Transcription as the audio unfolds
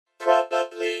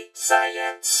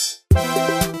Science.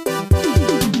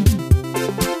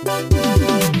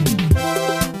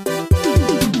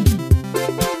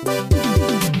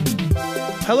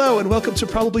 Hello and welcome to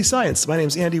Probably Science. My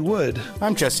name's Andy Wood.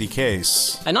 I'm Jesse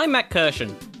Case. And I'm Matt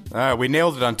Kirshen. We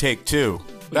nailed it on take two.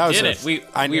 We did it. We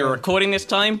were recording this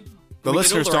time. The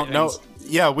listeners don't know.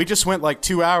 Yeah, we just went like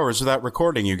 2 hours without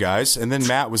recording, you guys, and then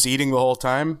Matt was eating the whole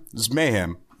time. It was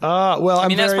mayhem. I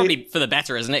mean, that's probably for the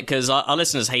better, isn't it? Because our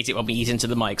listeners hate it when we eat into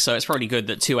the mic, so it's probably good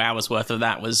that 2 hours worth of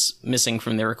that was missing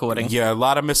from the recording. Yeah, a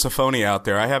lot of misophonia out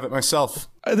there. I have it myself.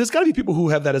 There's got to be people who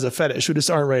have that as a fetish who just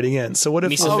aren't writing in. So what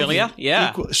if misophilia?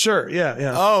 Yeah, sure,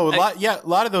 yeah. Oh, a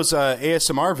lot of those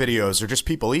ASMR videos are just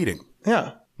people eating.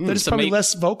 Yeah. They're just probably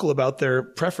less vocal about their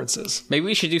preferences. Maybe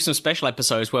we should do some special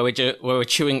episodes where we're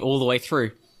chewing all the way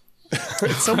through.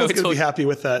 Someone's going to be happy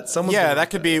with that. That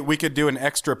could be, we could do an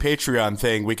extra Patreon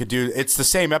thing. We could do, it's the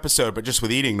same episode, but just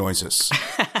with eating noises.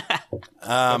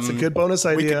 That's a good bonus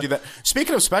idea. We could do that.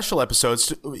 Speaking of special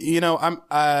episodes,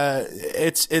 it's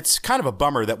kind of a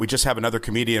bummer that we just have another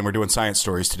comedian. We're doing science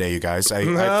stories today, you guys. I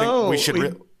think we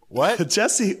should... What?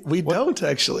 Jesse, we don't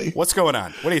actually. What's going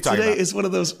on? What are you talking about? Today is one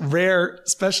of those rare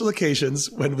special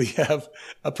occasions when we have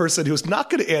a person who's not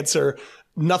going to answer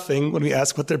nothing when we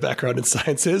ask what their background in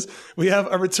science is. We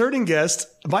have a returning guest,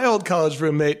 my old college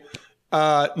roommate,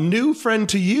 new friend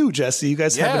to you, Jesse. You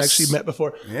guys haven't actually met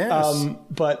before. Yes.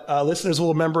 But listeners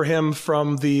will remember him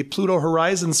from the Pluto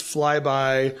Horizons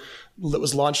flyby that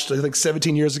was launched, I think,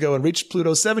 17 years ago and reached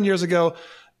Pluto 7 years ago.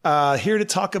 Here to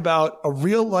talk about a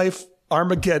real-life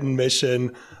Armageddon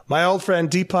mission. My old friend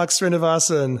Deepak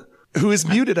Srinivasan, who is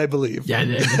muted, I believe. Yeah,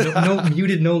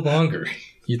 muted no longer.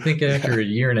 You'd think after a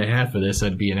year and a half of this,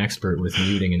 I'd be an expert with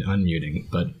muting and unmuting.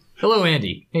 But hello,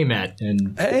 Andy. Hey, Matt.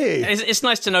 And hey, it's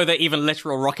nice to know that even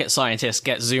literal rocket scientists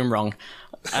get Zoom wrong.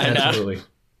 And, absolutely.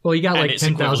 Well, you got like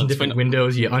 10,000 different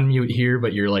windows. You unmute here,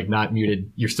 but you're like not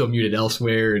muted. You're still muted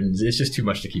elsewhere, and it's just too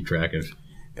much to keep track of.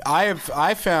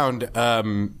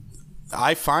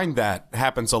 I find that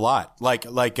happens a lot. Like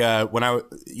when I,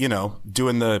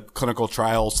 doing the clinical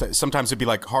trials, sometimes it'd be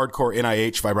like hardcore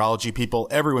NIH virology people.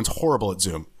 Everyone's horrible at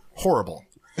Zoom. Horrible.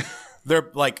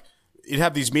 They're like, you'd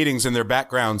have these meetings and their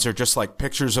backgrounds are just like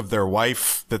pictures of their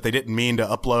wife that they didn't mean to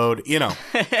upload.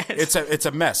 It's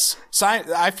a mess.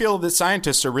 I feel that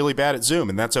scientists are really bad at Zoom,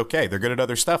 and that's okay. They're good at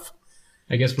other stuff.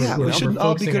 I guess we're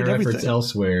focusing our efforts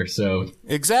elsewhere. So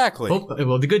exactly.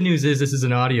 Well, the good news is this is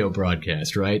an audio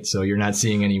broadcast, right? So you're not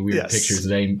seeing any weird pictures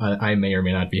that I may or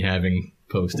may not be having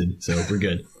posted. So we're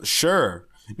good. Sure.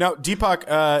 Now, Deepak,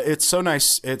 it's so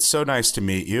nice. It's so nice to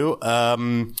meet you.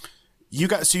 You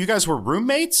guys were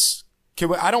roommates?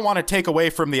 I don't want to take away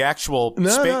from the actual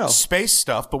space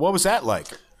stuff, but what was that like?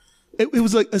 It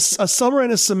was like a summer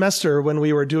and a semester when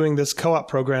we were doing this co-op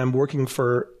program working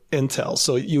for Intel.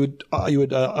 So you would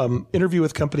interview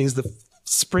with companies the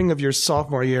spring of your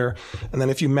sophomore year, and then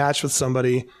if you match with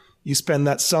somebody, you spend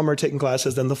that summer taking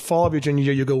classes. Then the fall of your junior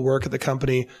year, you go work at the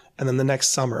company, and then the next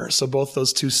summer. So both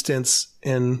those two stints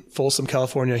in Folsom,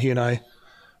 California, he and I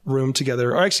roomed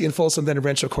together, or actually in Folsom, then in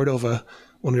Rancho Cordova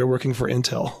when we were working for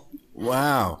Intel.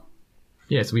 Wow.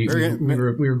 Yes, we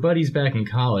were buddies back in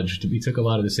college. We took a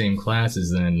lot of the same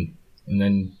classes then, and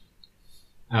then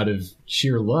out of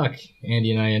sheer luck,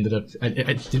 Andy and I ended up...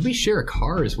 did we share a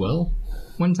car as well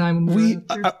one time?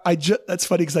 That's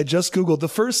funny because I just Googled. The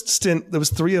first stint, there was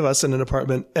three of us in an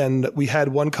apartment, and we had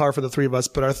one car for the three of us,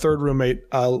 but our third roommate,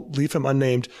 I'll leave him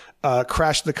unnamed,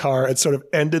 crashed the car and sort of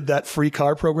ended that free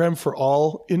car program for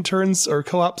all interns or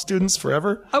co-op students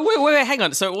forever. Oh, wait, hang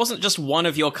on. So it wasn't just one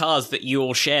of your cars that you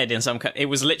all shared in some... It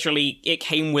was literally... It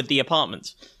came with the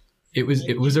apartment. It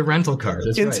was a rental car.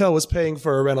 That's Intel right. was paying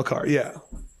for a rental car. Yeah.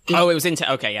 It was Intel.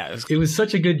 Okay, yeah. It was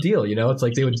such a good deal. It's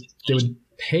like they would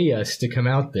pay us to come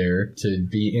out there to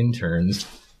be interns.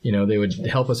 They would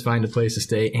help us find a place to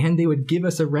stay, and they would give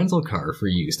us a rental car for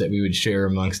use that we would share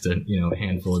amongst a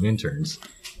handful of interns.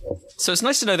 So it's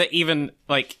nice to know that even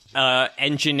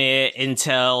engineer,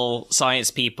 Intel,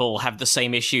 science people have the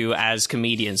same issue as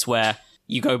comedians, where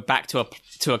you go back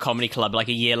to a comedy club like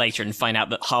a year later and find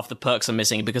out that half the perks are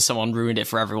missing because someone ruined it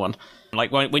for everyone.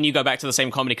 Like when you go back to the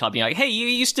same comedy club, you're like, hey, you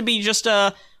used to be just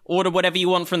order whatever you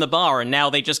want from the bar, and now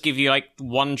they just give you like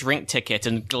one drink ticket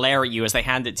and glare at you as they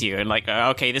hand it to you, and like,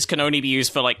 okay, this can only be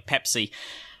used for like Pepsi.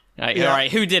 Like, all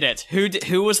right, who did it?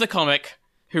 Who was the comic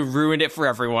who ruined it for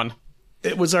everyone?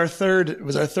 It was our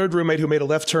third roommate who made a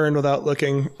left turn without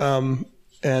looking.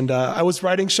 And I was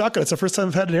riding shotgun. It's the first time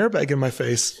I've had an airbag in my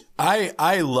face.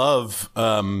 I love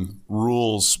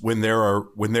rules when there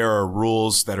are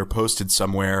rules that are posted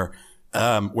somewhere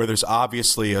where there's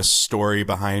obviously a story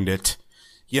behind it.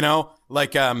 You know,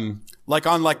 like like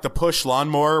on like the push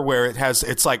lawnmower where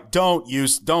it's like,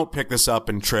 don't pick this up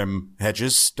and trim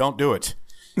hedges. Don't do it.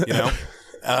 You know?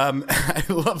 I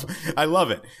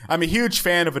love it. I'm a huge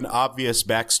fan of an obvious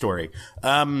backstory.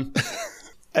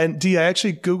 And D, I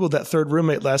actually Googled that third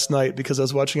roommate last night because I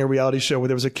was watching a reality show where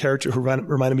there was a character who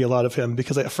reminded me a lot of him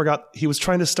because I forgot he was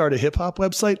trying to start a hip hop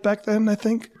website back then, I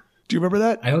think. Do you remember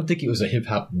that? I don't think it was a hip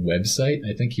hop website.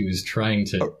 I think he was trying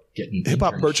to get an hip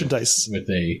hop merchandise with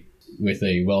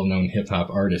a well-known hip hop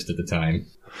artist at the time.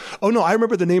 Oh no, I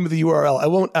remember the name of the URL. I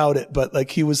won't out it, but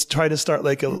like he was trying to start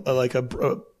like a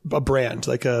brand,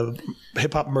 like a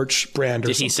hip hop merch brand.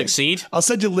 Did he succeed? I'll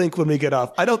send you a link when we get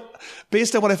off.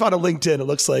 Based on what I found on LinkedIn, it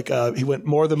looks like he went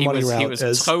more than money route. He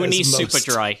was Tony Super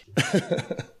Dry.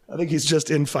 I think he's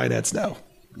just in finance now.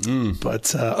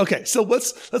 But okay, so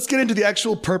let's get into the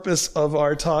actual purpose of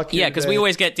our talk. Yeah, because we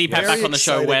always get Deepak back on the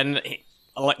show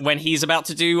when he's about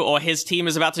to do, or his team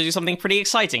is about to do something pretty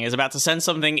exciting, is about to send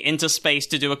something into space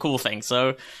to do a cool thing.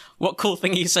 So what cool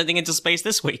thing are you sending into space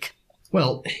this week?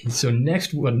 Well, so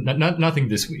next one, nothing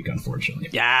this week, unfortunately.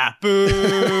 Yeah,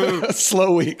 boo.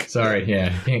 Slow week. Sorry,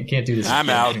 yeah, can't do this. I'm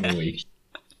out. Week.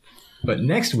 But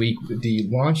next week, the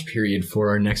launch period for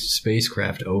our next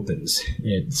spacecraft opens.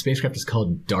 The spacecraft is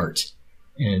called DART.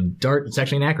 And DART, it's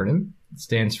actually an acronym. It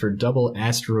stands for Double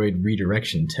Asteroid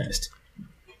Redirection Test.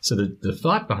 So the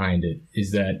thought behind it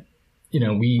is that,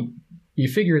 you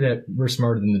figure that we're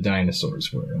smarter than the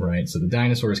dinosaurs were, right? So the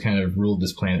dinosaurs kind of ruled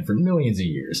this planet for millions of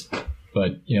years.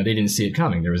 But, they didn't see it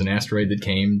coming. There was an asteroid that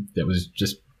came that was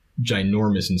just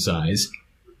ginormous in size.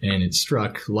 And it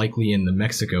struck likely in the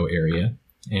Mexico area.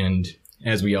 And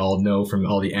as we all know from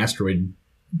all the asteroid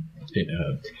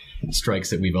strikes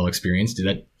that we've all experienced,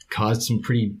 that caused some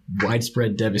pretty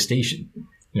widespread devastation,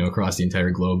 across the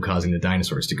entire globe, causing the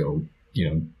dinosaurs to go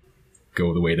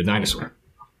the way of the dinosaur.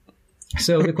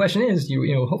 So the question is,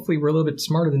 hopefully we're a little bit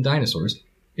smarter than dinosaurs.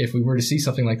 If we were to see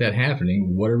something like that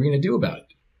happening, what are we going to do about it?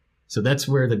 So that's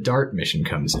where the DART mission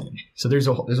comes in. So there's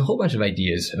a whole bunch of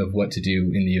ideas of what to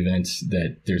do in the event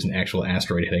that there's an actual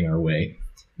asteroid heading our way.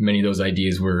 Many of those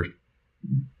ideas were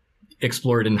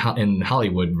explored in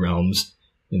Hollywood realms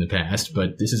in the past,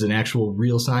 but this is an actual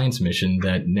real science mission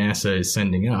that NASA is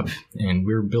sending up, and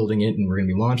we're building it and we're going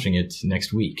to be launching it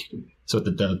next week. So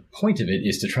the point of it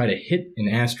is to try to hit an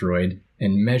asteroid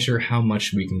and measure how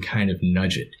much we can kind of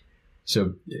nudge it.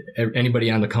 So anybody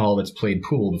on the call that's played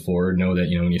pool before know that,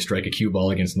 when you strike a cue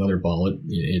ball against another ball,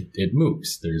 it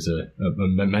moves. There's a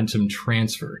momentum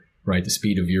transfer, right? The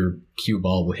speed of your cue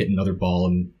ball will hit another ball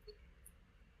and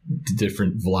the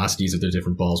different velocities of the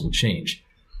different balls will change.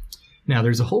 Now,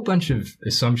 there's a whole bunch of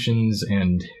assumptions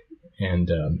and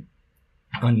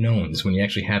unknowns when you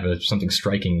actually have something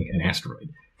striking an asteroid.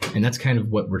 And that's kind of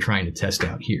what we're trying to test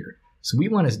out here. So we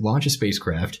want to launch a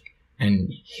spacecraft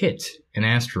and hit an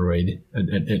asteroid.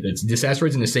 This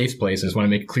asteroid's in a safe place. I just want to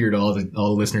make it clear to all the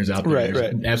listeners out there. Right.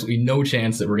 There's absolutely no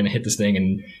chance that we're going to hit this thing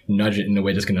and nudge it in a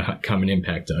way that's going to come and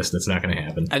impact us. That's not going to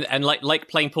happen. And like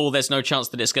playing pool, there's no chance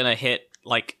that it's going to hit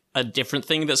like a different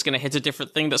thing that's going to hit a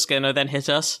different thing that's going to then hit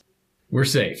us. We're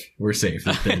safe.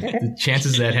 The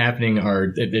chances of that happening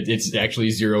it's actually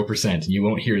 0%. You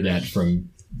won't hear that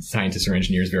from scientists or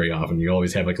engineers very often. You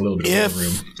always have like a little bit of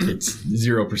room. It's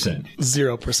 0%.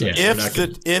 0%.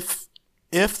 Yeah,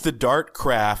 if the DART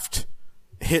craft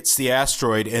hits the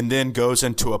asteroid and then goes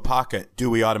into a pocket, do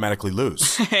we automatically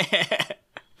lose?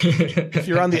 If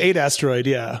you're on the 8 asteroid,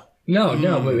 yeah. No.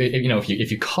 But if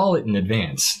you call it in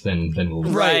advance, then we'll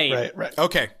lose. Right.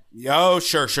 Okay. Oh,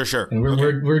 sure. And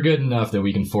we're good enough that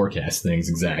we can forecast things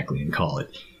exactly and call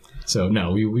it. So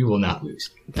no, we will not lose.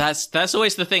 That's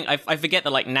always the thing. I forget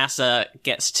that like NASA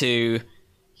gets to,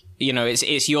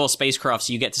 it's your spacecraft,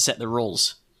 so you get to set the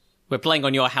rules. We're playing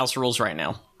on your house rules right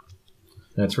now.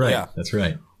 That's right. Yeah. That's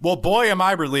right. Well, boy, am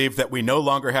I relieved that we no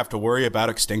longer have to worry about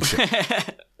extinction.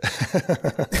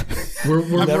 We're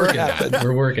working on it.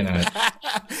 We're working on it.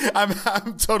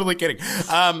 I'm totally kidding.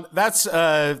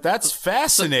 That's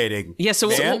fascinating. Yeah. So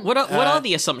what are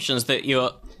the assumptions that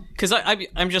you're? Because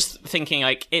I'm just thinking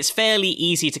like it's fairly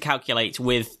easy to calculate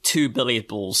with 2 billiard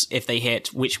balls if they hit,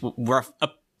 which were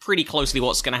pretty closely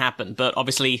what's going to happen. But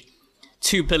obviously,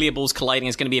 2 billiard balls colliding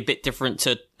is going to be a bit different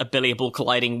to a billiard ball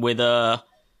colliding with a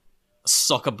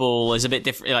soccer ball is a bit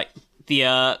different. Like the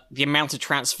amount of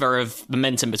transfer of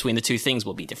momentum between the two things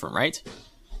will be different, right?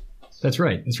 That's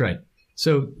right.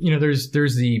 So there's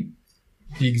the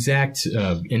exact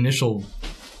initial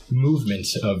movement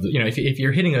of if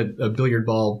you're hitting a billiard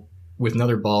ball with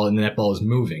another ball and that ball is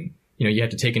moving, you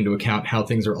have to take into account how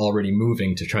things are already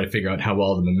moving to try to figure out how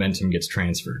well the momentum gets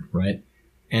transferred, right?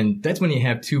 And that's when you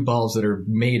have 2 balls that are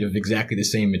made of exactly the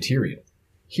same material.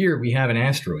 Here we have an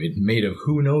asteroid made of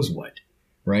who knows what,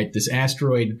 right? This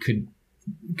asteroid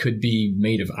could be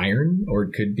made of iron, or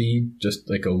it could be just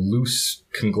like a loose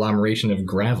conglomeration of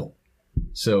gravel.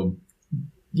 So,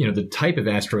 the type of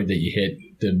asteroid that you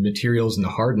hit, the materials and the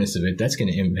hardness of it, that's going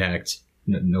to impact,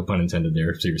 no pun intended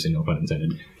there, seriously, no pun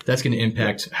intended. That's going to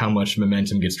impact how much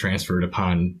momentum gets transferred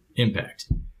upon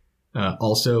impact.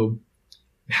 Also,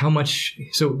 how much,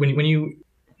 so when you,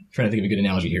 trying to think of a good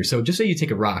analogy here. So just say you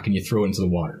take a rock and you throw it into the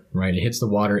water, right? It hits the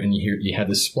water and you have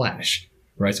this splash,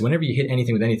 right? So whenever you hit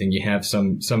anything with anything, you have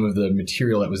some of the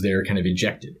material that was there kind of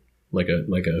ejected, like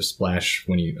a splash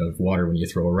of water when you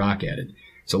throw a rock at it.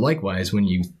 So likewise, when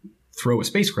you throw a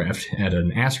spacecraft at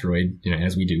an asteroid,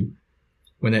 as we do,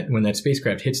 when that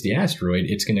spacecraft hits the asteroid,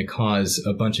 it's going to cause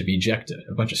a bunch of ejecta,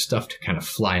 a bunch of stuff to kind of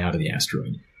fly out of the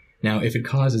asteroid. Now, if it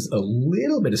causes a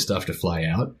little bit of stuff to fly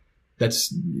out,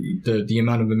 that's the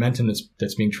amount of momentum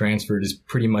that's being transferred is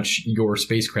pretty much your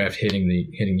spacecraft hitting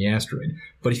the asteroid.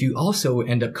 But if you also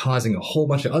end up causing a whole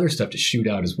bunch of other stuff to shoot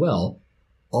out as well,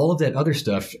 all of that other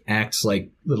stuff acts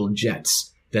like little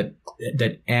jets that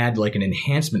add like an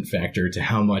enhancement factor to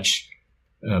how much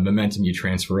momentum you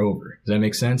transfer over. Does that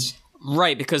make sense?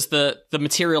 Right, because the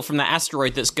material from the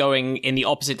asteroid that's going in the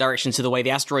opposite direction to the way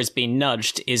the asteroid's being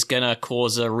nudged is going to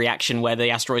cause a reaction where the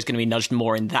asteroid's going to be nudged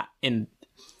more in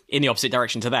the opposite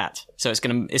direction to that. So it's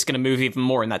going to move even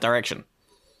more in that direction.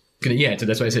 Yeah, so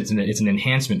that's why I said it's an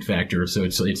enhancement factor. So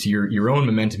it's your own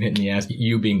momentum hitting the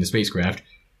you being the spacecraft.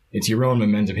 It's your own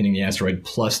momentum hitting the asteroid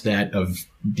plus that of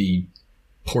the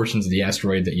portions of the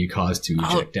asteroid that you caused to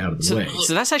eject out of the way.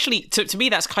 So that's actually, to me,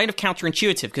 that's kind of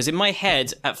counterintuitive, because in my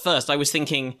head, at first, I was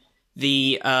thinking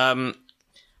the harder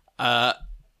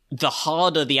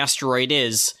the asteroid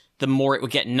is, the more it would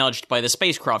get nudged by the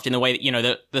spacecraft, in the way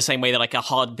that, the same way that like a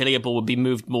hard billiard ball would be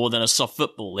moved more than a soft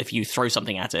football if you throw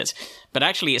something at it. But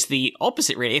actually, it's the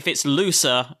opposite, really. If it's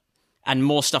looser and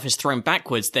more stuff is thrown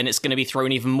backwards, then it's going to be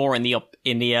thrown even more in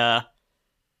that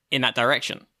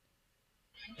direction.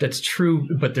 That's true,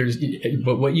 but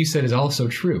what you said is also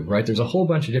true, right? There's a whole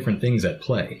bunch of different things at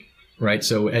play, right?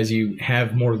 So as you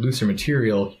have more looser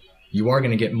material, you are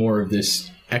going to get more of this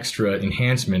extra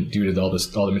enhancement due to all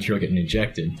the material getting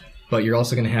ejected, but you're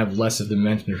also going to have less of the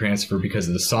momentum transfer because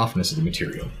of the softness of the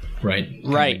material, right?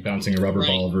 Right. Like bouncing a rubber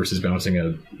ball versus bouncing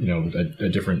a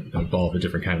different ball of a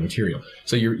different kind of material.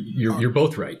 So you're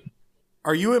both right.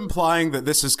 Are you implying that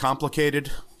this is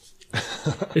complicated?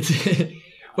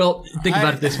 Well, think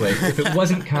about it this way. If it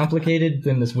wasn't complicated,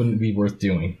 then this wouldn't be worth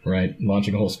doing, right?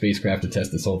 Launching a whole spacecraft to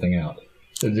test this whole thing out.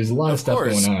 So there's a lot of stuff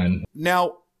going on.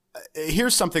 Now,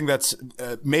 here's something that's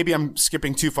maybe I'm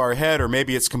skipping too far ahead, or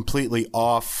maybe it's completely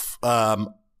off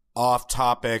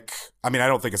topic. I mean, I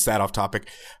don't think it's that off topic.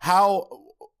 How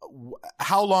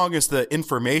long is the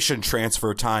information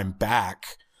transfer time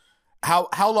back?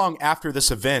 How long after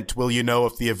this event will you know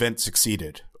if the event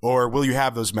succeeded, or will you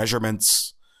have those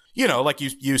measurements? Like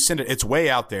you send it, it's way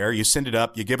out there. You send it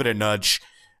up, you give it a nudge.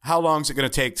 How long is it going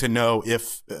to take to know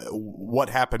if what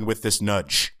happened with this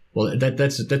nudge? Well,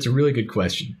 that's a really good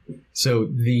question. So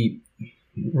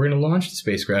we're going to launch the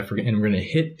spacecraft and we're going to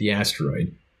hit the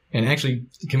asteroid. And actually,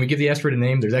 can we give the asteroid a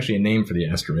name? There's actually a name for the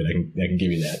asteroid. I can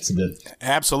give you that. So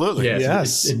absolutely. Yeah,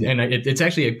 yes. It's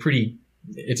actually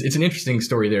it's an interesting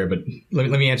story there. But let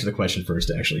me answer the question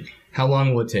first. Actually, how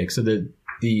long will it take? So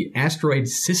the asteroid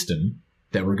system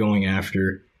that we're going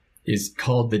after is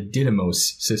called the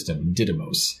Didymos system.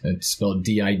 Didymos. It's spelled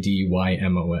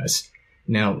Didymos.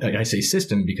 Now, I say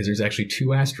system because there's actually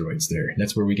two asteroids there.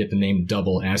 That's where we get the name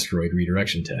double asteroid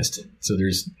redirection test. So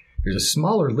there's a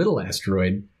smaller little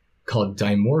asteroid called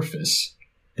Dimorphos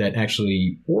that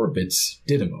actually orbits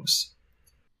Didymos.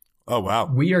 Oh, wow.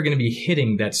 We are going to be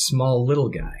hitting that small little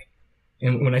guy.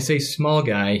 And when I say small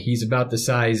guy, he's about the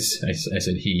size, I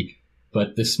said he,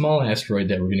 but the small asteroid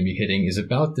that we're going to be hitting is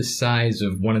about the size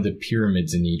of one of the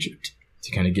pyramids in Egypt,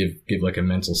 to kind of give like a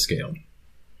mental scale.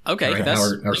 Okay. Right?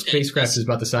 Our spacecraft is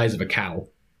about the size of a cow,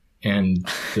 and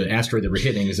the asteroid that we're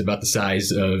hitting is about the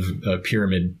size of a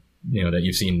pyramid, that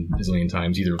you've seen a zillion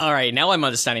times. Either. All right, now I'm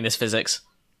understanding this physics.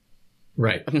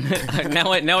 Right.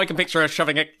 now I can picture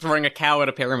throwing a cow at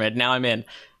a pyramid. Now I'm in.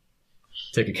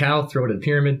 Take a cow, throw it at a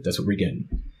pyramid. That's what we're getting.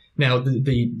 Now,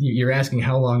 you're asking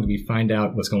how long do we find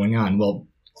out what's going on? Well,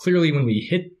 clearly when we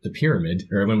hit the pyramid,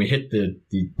 or when we hit the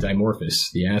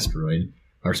Dimorphos, the asteroid,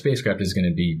 our spacecraft is going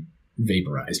to be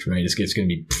vaporized, right? It's going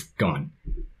to be gone.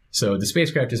 So the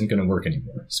spacecraft isn't going to work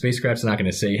anymore. Spacecraft's not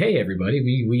going to say, hey, everybody,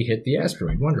 we hit the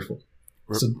asteroid. Wonderful.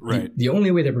 So right. The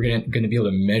only way that we're going to be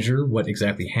able to measure what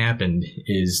exactly happened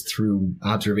is through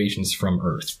observations from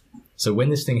Earth. So when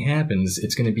this thing happens,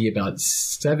 it's going to be about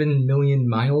 7 million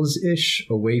miles-ish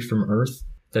away from Earth.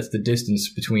 That's the distance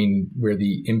between where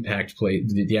the impact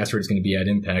the asteroid is going to be at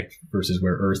impact versus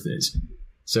where Earth is.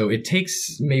 So it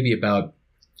takes maybe about,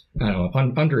 I don't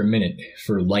know, under a minute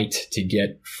for light to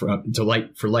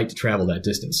travel that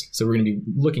distance. So we're going to be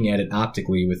looking at it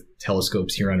optically with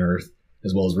telescopes here on Earth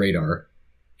as well as radar.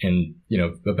 And,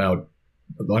 about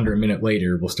under a minute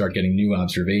later, we'll start getting new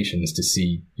observations to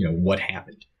see, what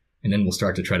happened. And then we'll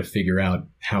start to try to figure out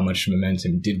how much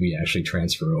momentum did we actually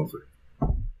transfer over.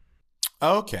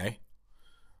 Okay.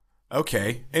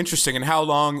 Interesting. And how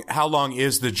long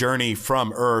is the journey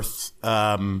from Earth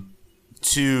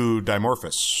to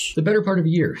Dimorphos? The better part of a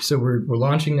year. So we're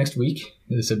launching next week,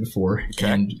 as I said before.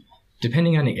 Okay. And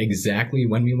depending on exactly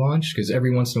when we launch, because every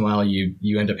once in a while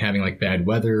you end up having like bad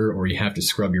weather, or you have to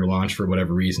scrub your launch for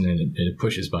whatever reason, and it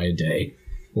pushes by a day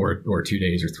or 2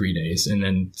 days or 3 days. And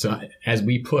then so as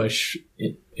we push,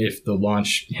 if the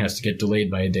launch has to get delayed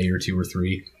by a day or 2 or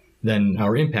 3, then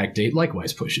our impact date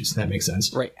likewise pushes. That makes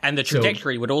sense. Right. And the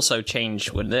trajectory would also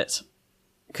change, wouldn't it?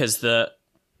 Because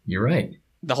You're right.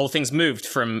 The whole thing's moved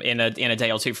from in a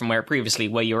day or two from where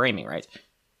you were aiming, right?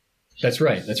 That's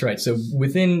right. So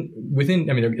within,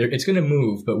 I mean, it's going to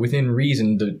move, but within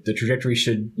reason, the trajectory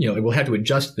should, it will have to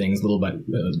adjust things a little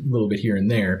bit here and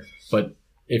there. But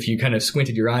if you kind of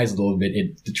squinted your eyes a little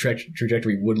bit, the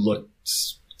trajectory would look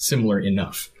similar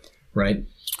enough, right?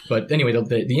 But anyway,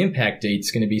 the impact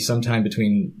date's going to be sometime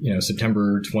between,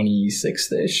 September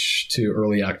 26th-ish to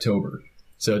early October.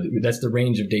 So that's the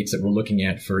range of dates that we're looking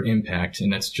at for impact,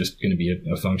 and that's just going to be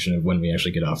a function of when we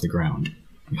actually get off the ground.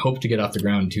 We hope to get off the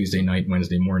ground Tuesday night,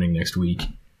 Wednesday morning next week.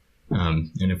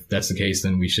 And if that's the case,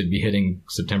 then we should be hitting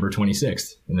September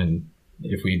 26th. And then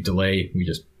if we delay, we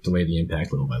just delay the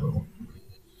impact little by little.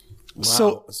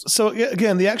 Wow. So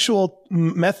again, the actual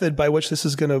method by which this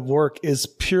is going to work is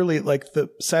purely like the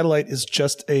satellite is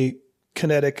just a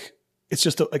kinetic. It's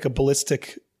just like a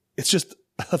ballistic. It's just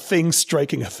a thing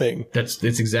striking a thing. That's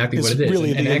exactly it's what it is.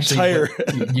 Really, and the entire.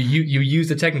 you use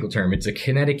the technical term. It's a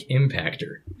kinetic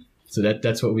impactor. So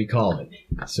that's what we call it.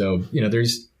 So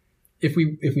there's if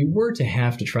we were to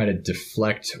have to try to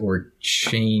deflect or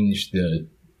change the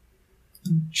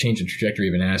trajectory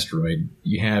of an asteroid,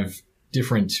 you have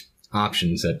different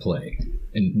options at play,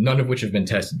 and none of which have been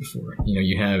tested before.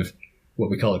 You have what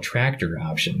we call a tractor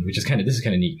option, which is kind of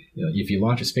neat. If you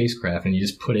launch a spacecraft and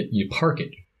you park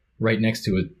it right next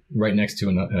to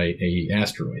a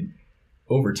asteroid,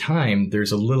 over time there's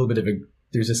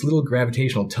this little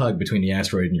gravitational tug between the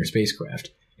asteroid and your spacecraft,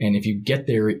 and if you get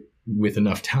there with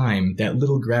enough time, that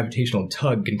little gravitational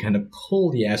tug can kind of pull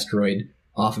the asteroid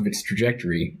off of its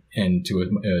trajectory and to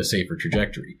a safer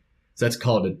trajectory. So that's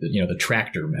called the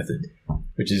tractor method,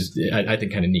 which is, I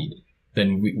think, kind of neat.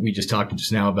 Then we just talked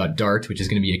just now about DART, which is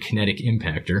going to be a kinetic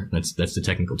impactor. That's the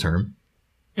technical term.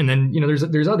 And then,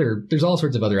 there's all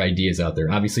sorts of other ideas out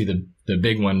there. Obviously, the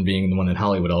big one being the one that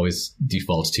Hollywood always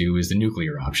defaults to is the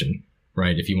nuclear option,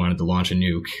 right? If you wanted to launch a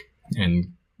nuke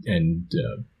and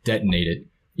detonate it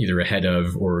either ahead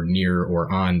of or near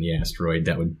or on the asteroid,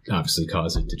 that would obviously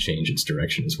cause it to change its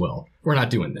direction as well. We're not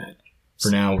doing that. For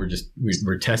now,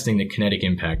 we're testing the kinetic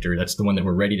impactor. That's the one that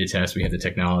we're ready to test. We have the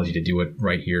technology to do it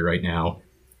right here, right now.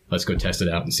 Let's go test it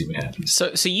out and see what happens.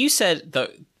 So you said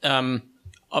that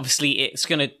obviously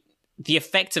the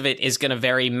effect of it is going to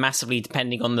vary massively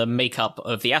depending on the makeup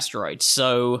of the asteroid.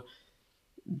 So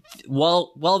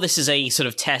while this is a sort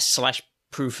of test /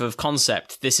 proof of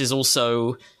concept, this is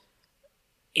also,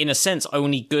 in a sense,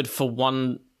 only good for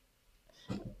one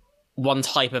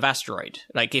type of asteroid.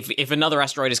 Like if another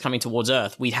asteroid is coming towards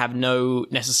Earth, we'd have no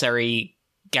necessary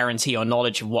guarantee or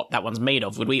knowledge of what that one's made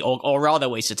of, would we? Or are there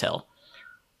ways to tell?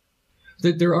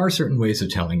 There are certain ways of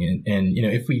telling it. And,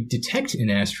 if we detect an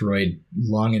asteroid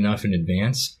long enough in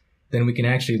advance, then we can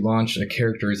actually launch a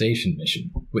characterization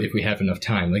mission if we have enough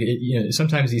time. Like,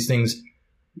 sometimes these things,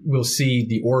 we'll see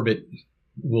the orbit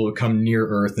will come near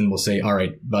Earth, and we'll say, all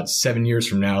right, about 7 years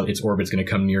from now, its orbit's going to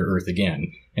come near Earth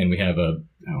again. And we have a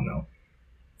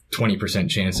 20%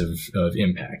 chance of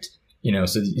impact.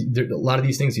 So a lot of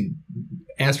these things,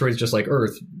 asteroids just like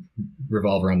Earth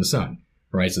revolve around the sun,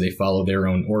 right? So they follow their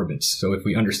own orbits. So if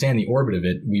we understand the orbit of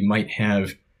it, we might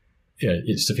have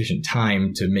sufficient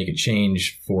time to make a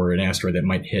change for an asteroid that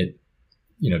might hit,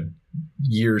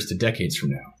 years to decades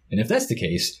from now. And if that's the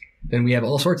case, then we have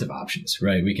all sorts of options,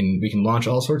 right? We can launch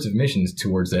all sorts of missions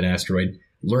towards that asteroid,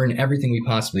 learn everything we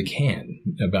possibly can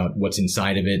about what's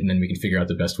inside of it, and then we can figure out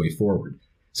the best way forward.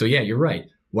 So yeah, you're right.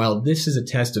 While this is a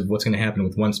test of what's going to happen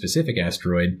with one specific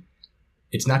asteroid,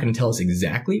 it's not going to tell us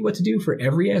exactly what to do for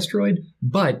every asteroid,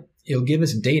 but it'll give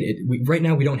us data. Right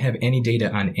now, we don't have any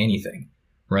data on anything,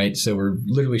 right? So we're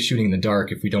literally shooting in the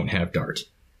dark if we don't have DART.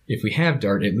 If we have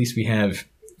DART, at least we have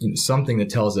something that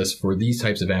tells us for these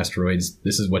types of asteroids,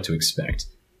 this is what to expect.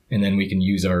 And then we can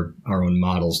use our own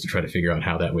models to try to figure out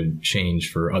how that would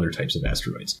change for other types of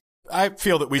asteroids. I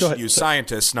feel that we should use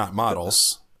scientists, not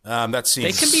models. That seems...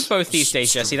 They can be both these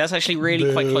days, Jesse. That's actually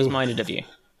really quite close-minded of you.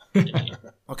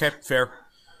 Okay, fair.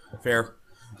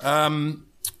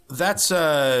 That's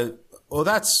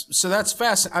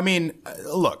fast. I mean,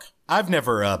 look, I've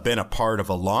never been a part of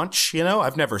a launch, you know?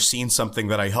 I've never seen something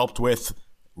that I helped with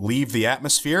leave the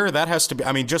atmosphere. That has to be,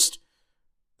 I mean,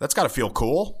 that's got to feel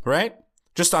cool, right?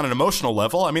 Just on an emotional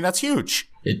level. I mean, that's huge.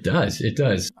 It does.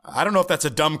 I don't know if that's a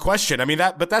dumb question. I mean,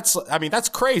 that's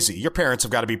crazy. Your parents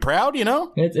have got to be proud, you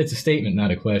know? It's a statement, not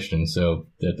a question. So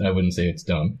that I wouldn't say it's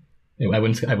dumb. I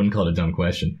wouldn't call it a dumb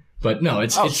question. But no,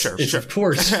 it's sure. Of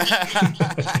course.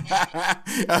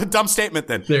 A dumb statement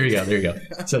then. There you go.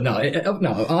 So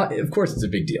of course it's a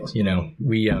big deal. You know,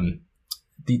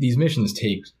 these missions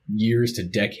take years to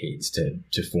decades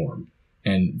to form.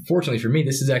 And fortunately for me,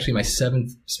 this is actually my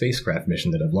 7th spacecraft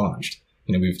mission that I've launched.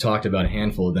 You know, we've talked about a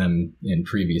handful of them in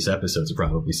previous episodes of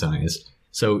Probably Science.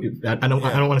 So I don't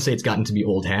want to say it's gotten to be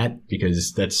old hat,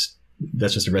 because that's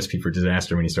just a recipe for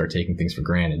disaster when you start taking things for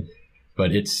granted.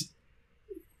 But it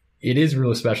is a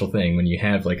real special thing when you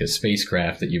have like a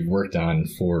spacecraft that you've worked on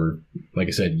for, like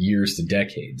I said, years to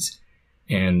decades.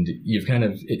 And you've kind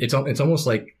of, it's almost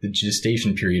like the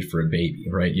gestation period for a baby,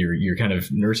 right? You're kind of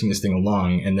nursing this thing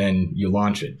along, and then you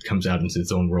launch it comes out into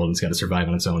its own world, and it's got to survive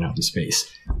on its own out in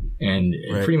space. And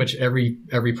pretty much every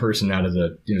person out of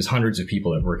there's hundreds of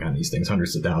people that work on these things,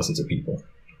 hundreds of thousands of people.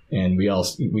 And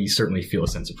we certainly feel a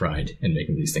sense of pride in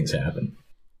making these things happen.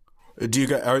 Do you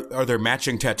guys, are there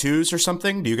matching tattoos or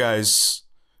something? Do you guys,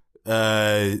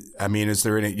 I mean, is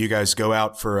there any, you guys go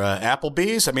out for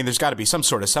Applebee's? I mean, there's got to be some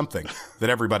sort of something that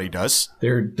everybody does.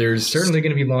 There's certainly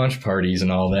going to be launch parties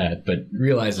and all that, but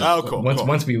realize that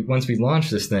once we launch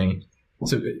this thing,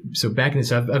 so back in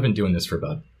this, I've been doing this for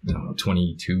about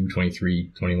 22,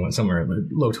 23, 21, somewhere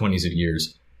low 20s of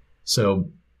years. So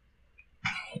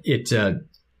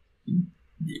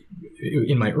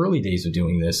in my early days of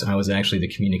doing this, I was actually the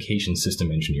communication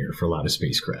system engineer for a lot of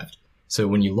spacecraft. So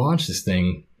when you launch this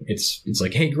thing, it's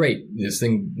like, hey, great, this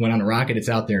thing went on a rocket, it's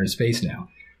out there in space now.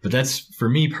 But that's, for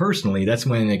me personally, that's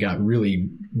when it got really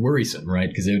worrisome, right?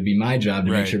 Because it would be my job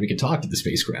to make sure we could talk to the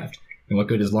spacecraft. And what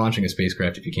good is launching a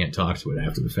spacecraft if you can't talk to it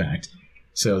after the fact?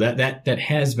 So that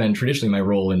has been traditionally my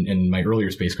role in my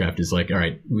earlier spacecraft, is like, all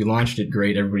right, we launched it,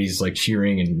 great, everybody's like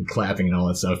cheering and clapping and all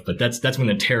that stuff. But that's when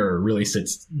the terror really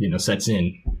sets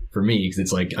in for me, because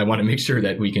it's like, I want to make sure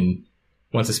that we can,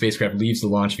 once the spacecraft leaves the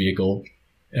launch vehicle,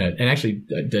 and actually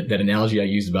that analogy I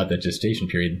used about that gestation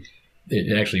period,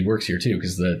 it actually works here too,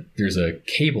 because there's a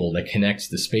cable that connects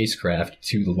the spacecraft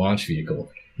to the launch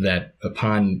vehicle, that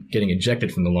upon getting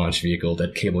ejected from the launch vehicle,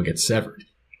 that cable gets severed.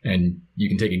 And you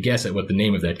can take a guess at what the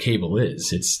name of that cable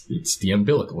is. It's the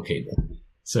umbilical cable.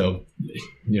 So,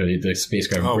 the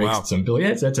spacecraft breaks its umbilical.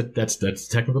 Yeah, that's a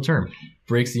technical term.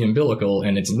 Breaks the umbilical,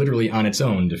 and it's literally on its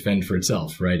own to fend for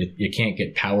itself, right? It can't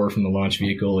get power from the launch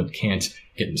vehicle. It can't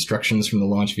get instructions from the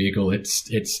launch vehicle.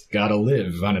 It's got to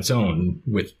live on its own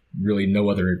with really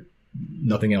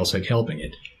nothing else like helping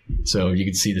it. So you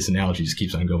can see this analogy just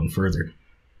keeps on going further.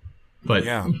 But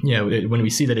when we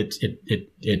see that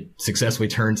it successfully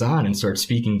turns on and starts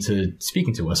speaking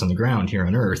to us on the ground here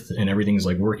on Earth, and everything's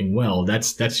like working well,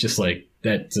 that's just like,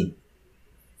 that's a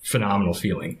phenomenal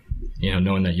feeling,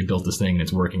 knowing that you built this thing and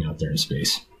it's working out there in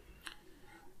space.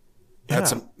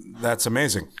 That's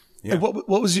amazing. Yeah. And what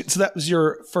was so that was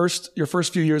your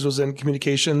first few years was in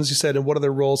communications, you said, and what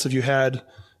other roles have you had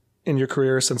in your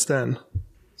career since then?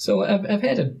 So I've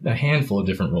had a handful of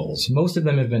different roles. Most of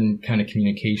them have been kind of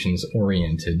communications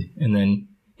oriented. And then,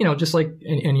 just like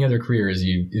any other career, as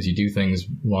you do things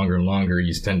longer and longer,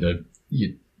 you tend to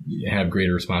you have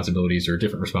greater responsibilities or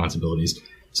different responsibilities.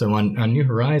 So on New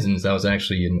Horizons, I was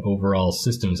actually an overall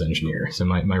systems engineer. So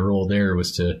my role there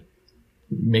was to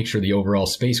make sure the overall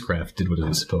spacecraft did what it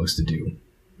was supposed to do.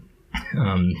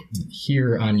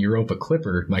 Here on Europa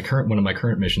Clipper, one of my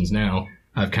current missions now,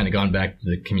 I've kind of gone back to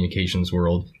the communications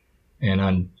world.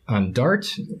 And on DART,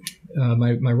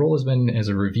 my role has been as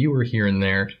a reviewer here and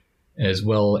there, as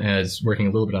well as working a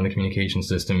little bit on the communication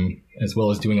system, as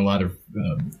well as doing a lot of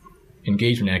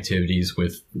engagement activities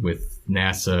with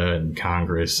NASA and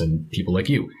Congress and people like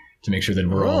you to make sure that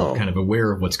we're all kind of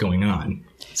aware of what's going on.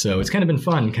 So it's kind of been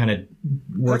fun kind of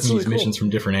working these missions from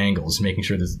different angles, making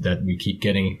sure that we keep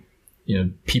getting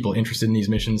people interested in these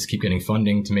missions keep getting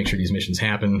funding to make sure these missions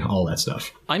happen, all that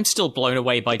stuff. I'm still blown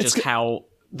away by just how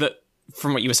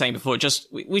from what you were saying before,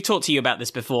 we talked to you about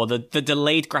this before, the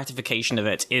delayed gratification of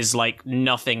it is like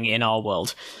nothing in our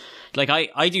world. Like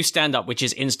I do stand-up, which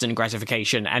is instant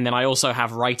gratification, and then I also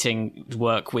have writing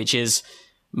work, which is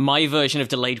my version of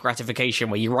delayed gratification,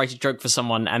 where you write a joke for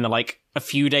someone and then like a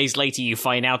few days later you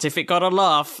find out if it got a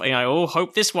laugh.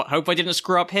 Hope I didn't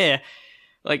screw up here.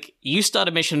 Like, you start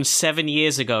a mission 7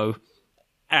 years ago,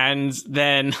 and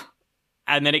then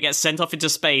it gets sent off into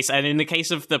space, and in the case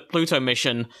of the Pluto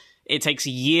mission, it takes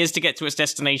years to get to its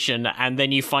destination, and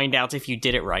then you find out if you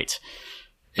did it right.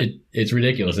 It's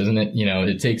ridiculous, isn't it?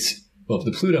 It takes... Well,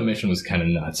 the Pluto mission was kind of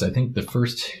nuts. I think the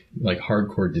first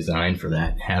hardcore design for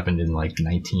that happened in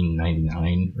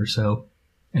 1999 or so.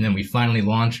 And then we finally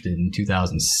launched it in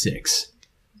 2006.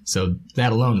 So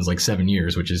that alone is 7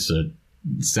 years, which is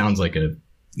sounds like an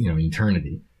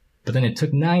eternity. But then it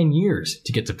took 9 years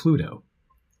to get to Pluto,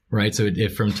 right? So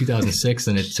from 2006,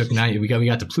 and it took 9. We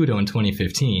got to Pluto in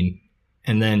 2015,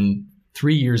 and then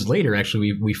 3 years later,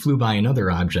 actually, we flew by another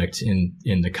object in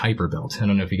the Kuiper Belt. I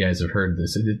don't know if you guys have heard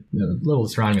this. A little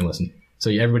astronomy lesson. So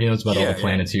everybody knows about all the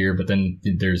planets here, but then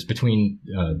there's between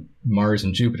Mars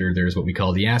and Jupiter, there's what we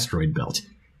call the asteroid belt,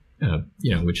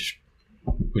 which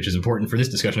is important for this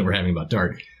discussion that we're having about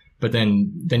DART. But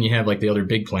then you have the other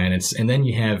big planets, and then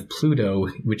you have Pluto,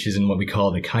 which is in what we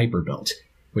call the Kuiper Belt,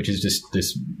 which is just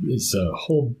this a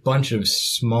whole bunch of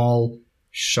small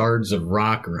shards of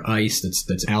rock or ice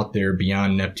that's out there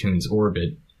beyond Neptune's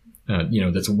orbit,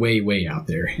 that's way, way out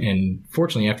there. And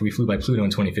fortunately, after we flew by Pluto in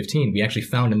 2015, we actually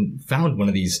found one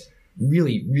of these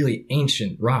really, really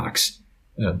ancient rocks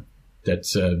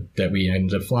that we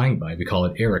ended up flying by. We call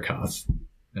it Arrokoth.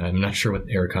 I'm not sure what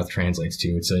Arrokoth translates to.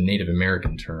 It's a Native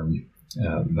American term.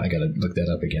 I got to look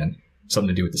that up again. Something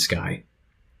to do with the sky.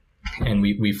 And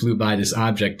we flew by this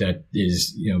object that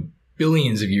is,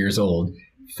 billions of years old,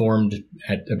 formed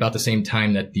at about the same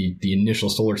time that the initial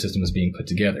solar system was being put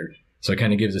together. So it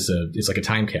kind of gives us it's like a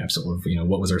time capsule of,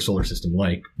 what was our solar system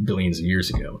like billions of years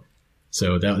ago.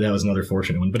 So that was another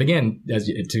fortunate one. But again,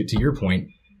 to your point,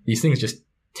 these things just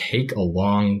take a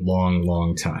long, long,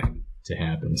 long time to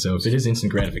happen. So if it is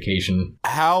instant gratification,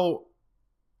 how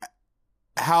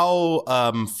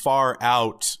far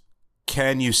out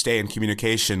can you stay in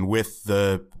communication with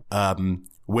the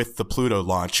Pluto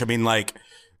launch? I mean,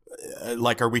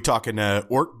 are we talking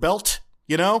Oort belt,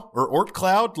 or Oort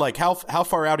cloud? How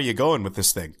far out are you going with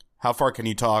this thing? How far can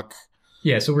you talk?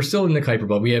 Yeah, so we're still in the Kuiper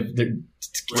belt. We have to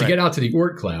get out to the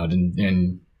Oort cloud,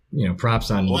 and props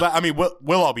on. Well,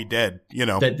 we'll all be dead.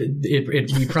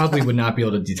 That we probably would not be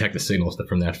able to detect the signals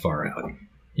from that far out.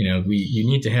 You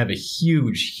need to have a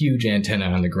huge, huge antenna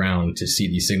on the ground to see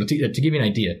these signals. To give you an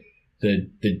idea,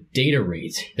 the data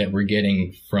rate that we're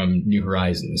getting from New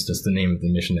Horizons, that's the name of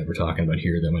the mission that we're talking about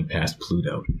here that went past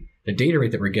Pluto. The data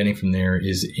rate that we're getting from there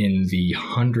is in the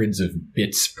hundreds of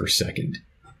bits per second,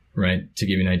 right? To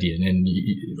give you an idea. And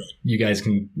you guys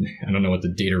can, I don't know what the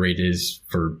data rate is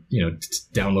for,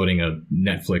 downloading a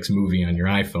Netflix movie on your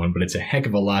iPhone, but it's a heck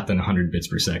of a lot than 100 bits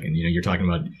per second. You're talking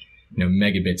about,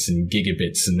 megabits and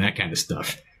gigabits and that kind of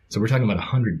stuff. So we're talking about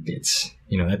 100 bits.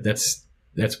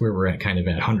 That's where we're at, kind of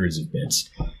at hundreds of bits.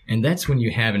 And that's when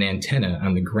you have an antenna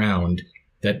on the ground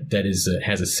that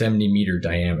has a 70-meter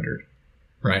diameter,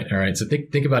 right? All right. So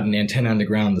think about an antenna on the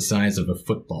ground the size of a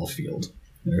football field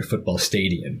or a football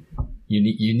stadium.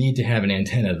 You need to have an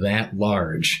antenna that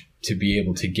large to be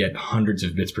able to get hundreds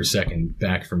of bits per second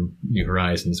back from New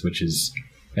Horizons, which is,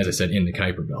 as I said, in the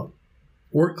Kuiper Belt.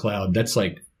 Oort cloud, that's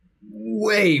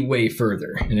way, way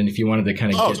further. And then if you wanted to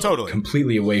kind of get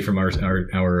completely away from our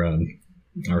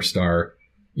star,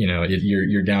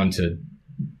 you're down to,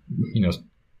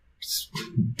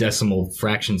 decimal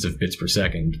fractions of bits per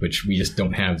second, which we just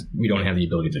don't have. We don't have the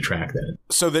ability to track that.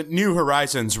 So the New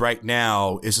Horizons right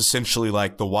now is essentially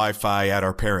like the Wi-Fi at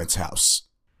our parents' house.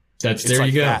 There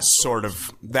you go. That sort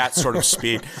of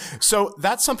speed. So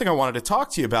that's something I wanted to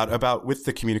talk to you about with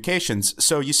the communications.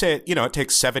 So you say it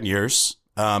takes 7 years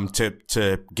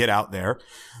to get out there.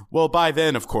 Well, by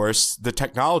then, of course, the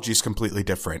technology is completely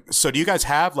different. So do you guys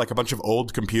have a bunch of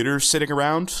old computers sitting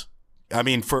around? I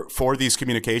mean, for these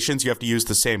communications, you have to use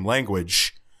the same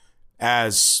language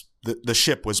as the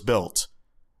ship was built.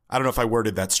 I don't know if I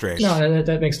worded that straight. No,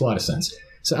 that makes a lot of sense.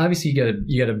 So obviously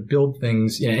you gotta build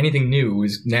things. Anything new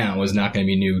is not going to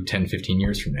be new 10, 15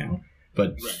 years from now.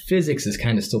 But physics is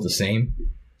kind of still the same.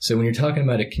 So when you're talking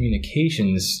about a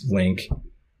communications link,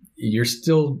 it's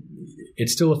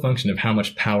still a function of how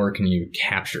much power can you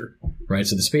capture, right?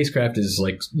 So the spacecraft is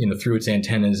through its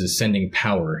antennas is sending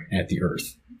power at the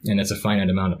Earth. and that's a finite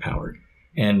amount of power.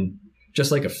 And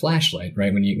just like a flashlight,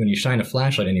 right? When you shine a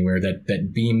flashlight anywhere,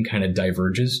 that beam kind of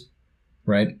diverges,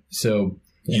 right? So,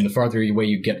 and the farther away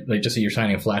you get, like just say you're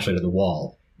shining a flashlight at the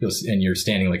wall, and you're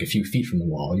standing like a few feet from the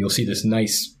wall, you'll see this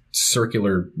nice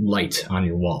circular light on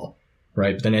your wall,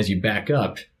 right? But then as you back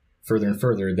up further and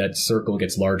further, that circle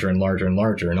gets larger and larger and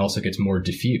larger, and also gets more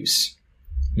diffuse.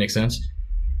 Make sense?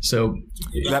 So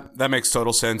that makes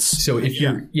total sense. So if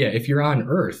you're on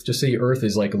Earth, just say Earth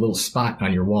is like a little spot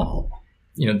on your wall,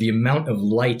 the amount of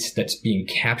light that's being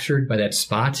captured by that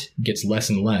spot gets less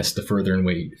and less the further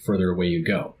away you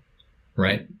go,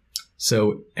 right?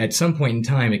 So at some point in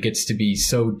time, it gets to be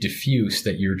so diffuse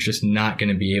that you're just not going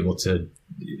to be able to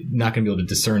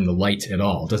discern the light at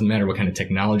all. It doesn't matter what kind of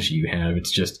technology you have.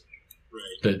 It's just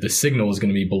the signal is going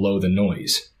to be below the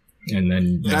noise. And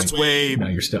then now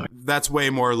you're stuck. That's way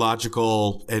more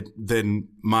logical than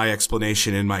my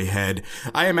explanation in my head.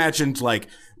 I imagined like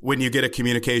when you get a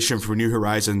communication from New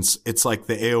Horizons, it's like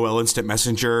the AOL Instant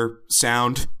Messenger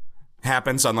sound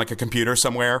happens on like a computer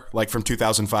somewhere, like from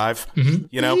 2005. Mm-hmm.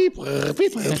 You know,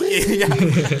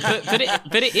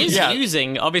 but it is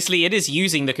using, obviously, it is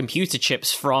using the computer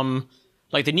chips from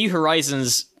like the New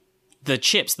Horizons. The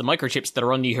microchips that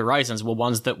are on New Horizons were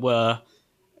ones that were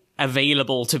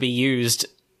available to be used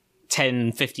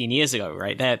 10, 15 years ago,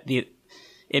 right? It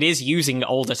is using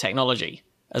older technology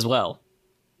as well.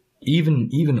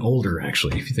 Even older,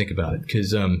 actually, if you think about it,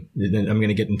 because I'm going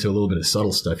to get into a little bit of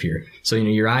subtle stuff here. So,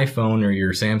 your iPhone or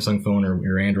your Samsung phone or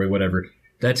your Android, whatever,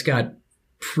 that's got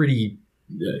pretty,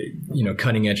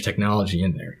 cutting edge technology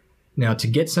in there. Now, to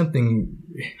get something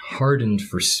hardened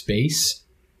for space,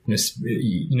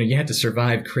 you have to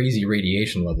survive crazy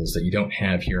radiation levels that you don't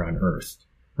have here on Earth,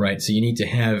 right? So you need to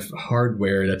have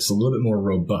hardware that's a little bit more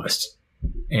robust.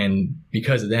 And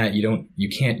because of that, you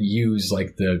can't use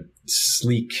like the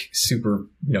sleek, super,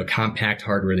 compact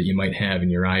hardware that you might have in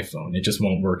your iPhone. It just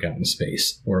won't work out in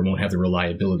space, or it won't have the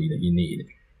reliability that you need.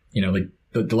 Like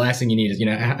the last thing you need is,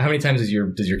 how many times does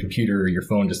your computer or your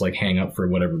phone just like hang up for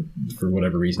whatever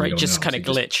reason? Right, you don't just know. kind of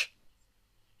glitch.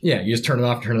 Yeah, you just turn it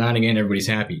off, turn it on again, everybody's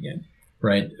happy again,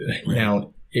 right?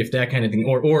 Now, if that kind of thing,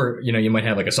 or you might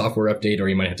have like a software update, or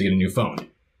you might have to get a new phone.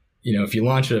 If you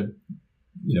launch a,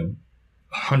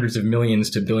 hundreds of millions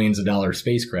to billions of dollar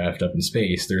spacecraft up in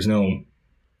space,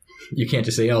 you can't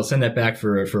just say, oh, send that back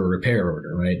for a repair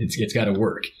order, right? It's got to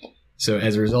work. So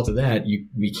as a result of that,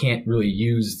 we can't really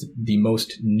use the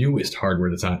most newest hardware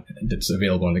that's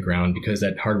available on the ground, because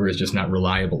that hardware is just not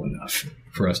reliable enough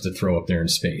for us to throw up there in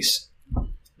space.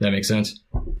 That makes sense?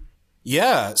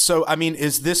 Yeah. So, I mean,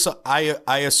 is this, I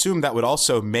assume that would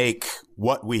also make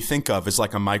what we think of as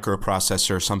like a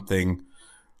microprocessor something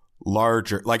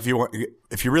larger. Like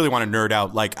if you really want to nerd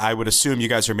out, like I would assume you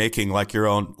guys are making like your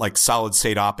own like solid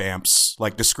state op amps,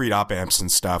 like discrete op amps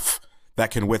and stuff that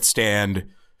can withstand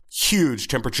huge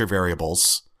temperature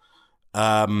variables.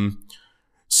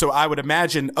 So I would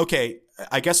imagine, okay,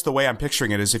 I guess the way I'm picturing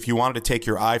it is if you wanted to take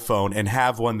your iPhone and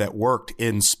have one that worked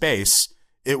in space,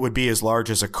 it would be as large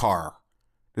as a car.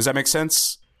 Does that make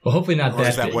sense? Well, hopefully not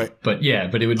that big, way? But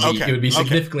it would be it would be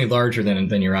significantly larger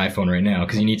than your iPhone right now,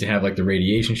 because you need to have like the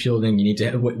radiation shielding. You need to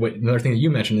have another thing that you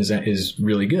mentioned is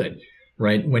really good,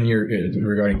 right? When you're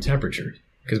regarding temperature,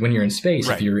 because when you're in space,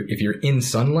 right, if you're in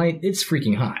sunlight, it's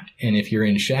freaking hot, and if you're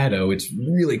in shadow, it's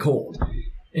really cold.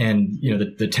 And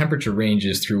the temperature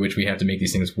ranges through which we have to make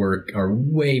these things work are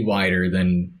way wider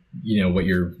than what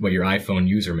your iPhone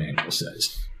user manual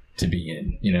says to be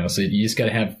in, so you just got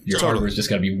to have your hardware's just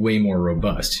got to be way more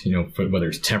robust, for whether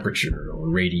it's temperature or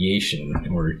radiation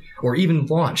or even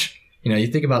launch. You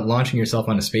think about launching yourself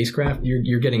on a spacecraft,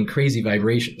 you're getting crazy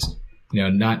vibrations,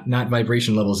 not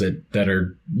vibration levels that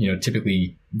are,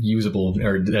 typically usable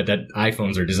or that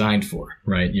iPhones are designed for,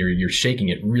 right? You're shaking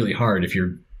it really hard if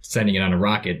you're sending it on a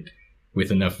rocket with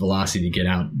enough velocity to get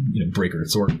out, break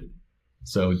Earth's orbit.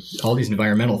 So all these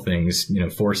environmental things,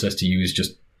 force us to use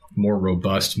just more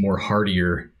robust, more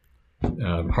hardier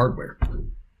hardware.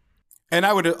 And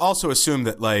I would also assume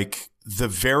that like the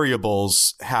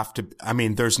variables have to,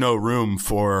 there's no room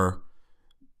for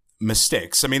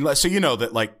mistakes. So that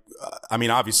like,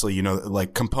 obviously,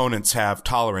 like components have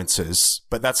tolerances,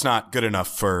 but that's not good enough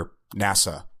for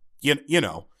NASA.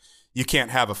 You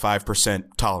can't have a 5%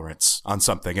 tolerance on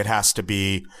something. It has to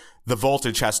be, the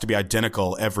voltage has to be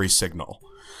identical every signal.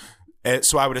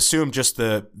 So I would assume just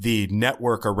the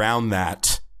network around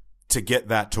that to get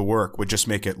that to work would just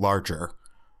make it larger.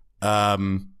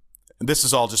 This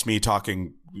is all just me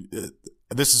talking.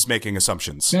 This is making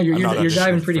assumptions. No, you're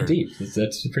diving pretty deep.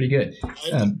 That's pretty good.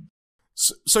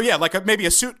 So yeah, like maybe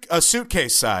a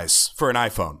suitcase size for an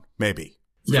iPhone, maybe.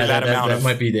 that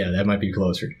might be that might be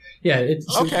closer. Yeah,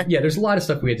 okay. Yeah, there's a lot of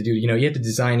stuff we have to do. You have to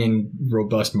design in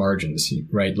robust margins,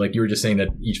 right? Like you were just saying that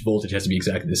each voltage has to be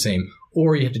exactly the same,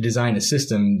 or you have to design a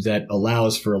system that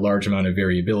allows for a large amount of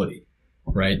variability,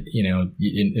 right?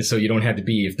 So you don't have to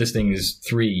be, if this thing is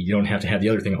 3, you don't have to have the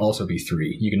other thing also be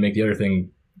 3. You can make the other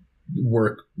thing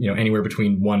work, anywhere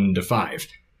between 1 to 5.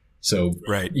 So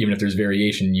even if there's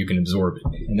variation, you can absorb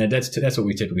it, and that's what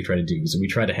we typically try to do. So we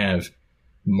try to have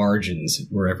margins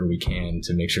wherever we can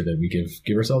to make sure that we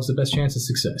give ourselves the best chance of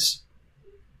success.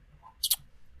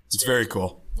 It's very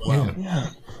cool. Wow. Yeah.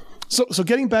 So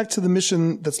getting back to the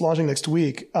mission that's launching next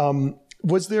week,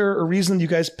 was there a reason you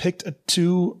guys picked a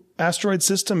 2 asteroid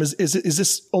system? Is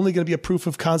this only going to be a proof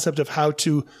of concept of how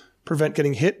to prevent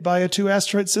getting hit by a 2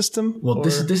 asteroid system? Well,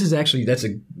 this is actually, that's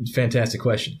a fantastic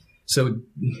question. So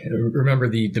remember,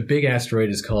 the big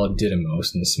asteroid is called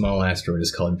Didymos and the small asteroid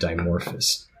is called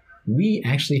Dimorphos. We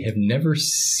actually have never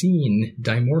seen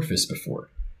Dimorphos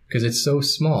before because it's so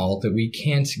small that we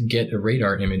can't get a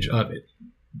radar image of it.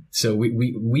 So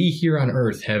we here on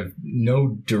Earth have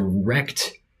no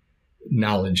direct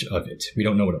knowledge of it. We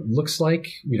don't know what it looks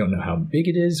like. We don't know how big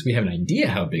it is. We have an idea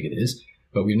how big it is,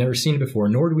 but we've never seen it before,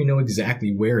 nor do we know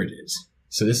exactly where it is.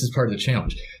 So this is part of the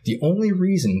challenge. The only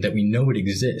reason that we know it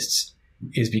exists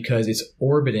is because it's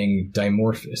orbiting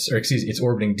it's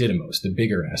orbiting Didymos, the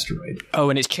bigger asteroid. Oh,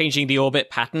 and it's changing the orbit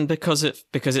pattern because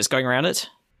it's going around it?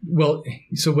 Well,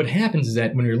 so what happens is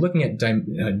that when you're looking at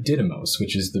Didymos,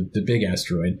 which is the big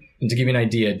asteroid, and to give you an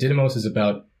idea, Didymos is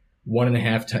about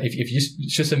 1.5 times. If you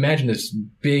just imagine this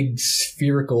big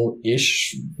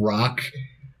spherical-ish rock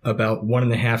about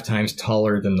 1.5 times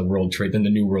taller than the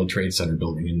new World Trade Center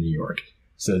building in New York.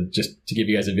 So just to give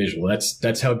you guys a visual,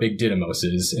 that's how big Didymos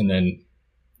is, and then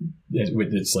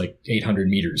it's like 800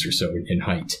 meters or so in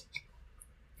height.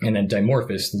 And then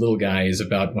Dimorphos, the little guy, is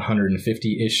about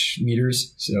 150-ish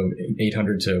meters, so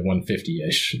 800 to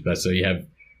 150-ish. So you have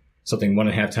something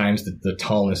 1.5 times the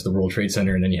tallness of the World Trade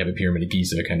Center, and then you have a Pyramid of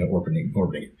Giza kind of orbiting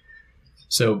it.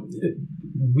 So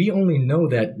we only know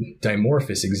that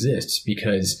Dimorphos exists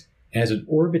because as it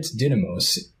orbits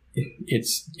Didymos,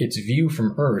 its view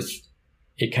from Earth,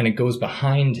 it kind of goes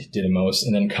behind Didymos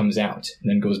and then comes out, and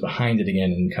then goes behind it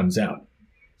again and comes out.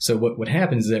 So what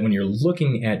happens is that when you're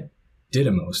looking at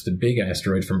Didymos, the big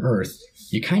asteroid from Earth,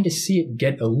 you kind of see it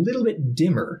get a little bit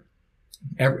dimmer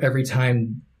every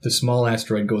time the small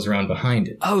asteroid goes around behind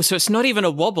it. Oh, so it's not even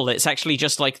a wobble. It's actually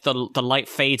just like the light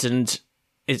fades and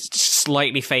it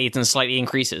slightly fades and slightly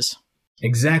increases.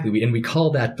 Exactly, and we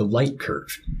call that the light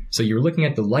curve. So you're looking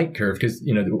at the light curve because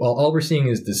all we're seeing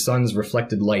is the sun's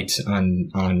reflected light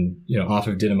on off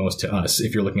of Didymos to us.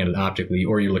 If you're looking at it optically,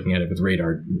 or you're looking at it with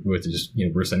radar, which is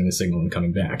we're sending the signal and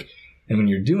coming back. And when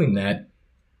you're doing that,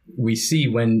 we see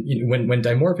when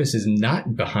Dimorphos is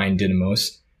not behind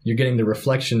Didymos, you're getting the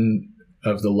reflection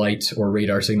of the light or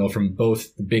radar signal from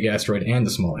both the big asteroid and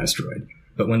the small asteroid.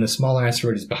 But when the small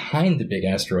asteroid is behind the big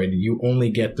asteroid, you only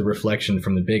get the reflection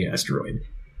from the big asteroid.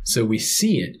 So we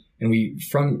see it, and we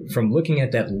from looking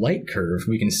at that light curve,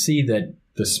 we can see that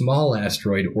the small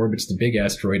asteroid orbits the big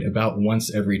asteroid about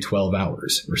once every 12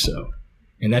 hours or so.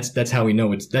 And that's how we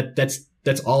know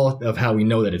that's all of how we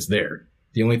know that it's there.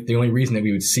 The only reason that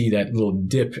we would see that little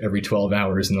dip every 12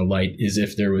 hours in the light is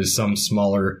if there was some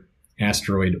smaller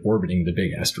asteroid orbiting the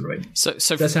big asteroid. So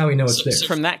that's how we know it's there.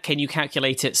 From that, can you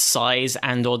calculate its size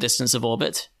and or distance of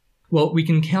orbit? Well, we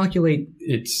can calculate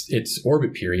its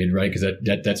orbit period, right? Because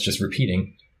that's just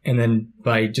repeating. And then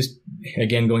by just,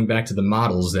 again, going back to the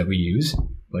models that we use,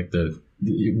 like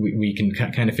we can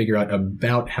kind of figure out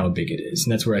about how big it is.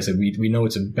 And that's where I said we know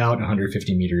it's about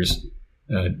 150 meters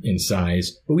in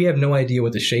size, but we have no idea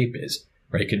what the shape is,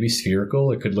 right? It could be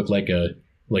spherical. It could look like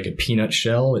a peanut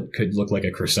shell. It could look like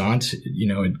a croissant.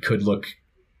 It could look,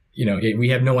 we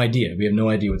have no idea. We have no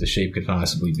idea what the shape could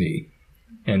possibly be.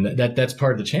 And that's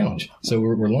part of the challenge. So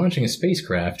we're launching a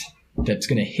spacecraft that's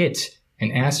going to hit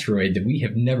an asteroid that we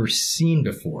have never seen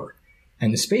before.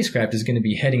 And the spacecraft is going to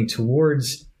be heading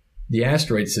towards the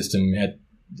asteroid system at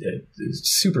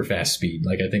super fast speed.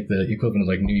 Like I think the equivalent of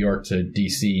like New York to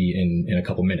DC in a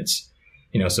couple minutes.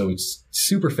 So it's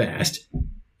super fast.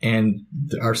 And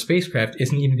our spacecraft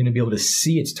isn't even going to be able to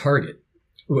see its target.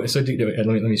 So let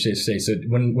me say, so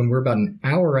when we're about an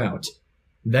hour out,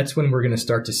 that's when we're going to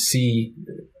start to see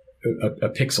a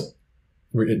pixel.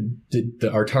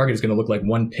 Our target is going to look like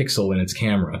one pixel in its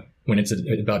camera when it's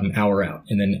about an hour out.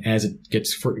 And then as it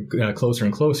gets closer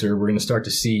and closer, we're going to start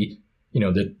to see,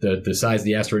 the size of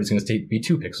the asteroid is going to be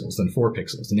 2 pixels, then 4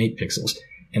 pixels, then 8 pixels.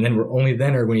 And then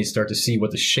when you start to see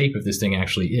what the shape of this thing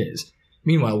actually is.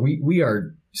 Meanwhile, we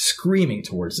are screaming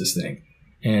towards this thing.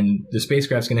 And the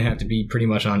spacecraft's going to have to be pretty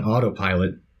much on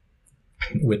autopilot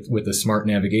with a smart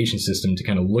navigation system to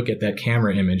kind of look at that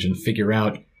camera image and figure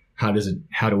out how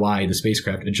do I, the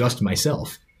spacecraft, adjust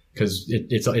myself? Because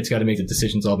it's got to make the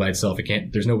decisions all by itself.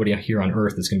 There's nobody here on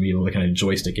Earth that's going to be able to kind of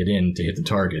joystick it in to hit the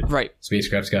target. Right.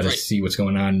 Spacecraft's got to see what's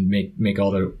going on, make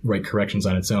all the right corrections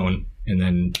on its own, and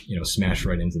then, smash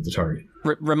right into the target.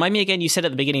 Remind me again, you said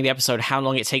at the beginning of the episode how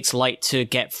long it takes light to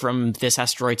get from this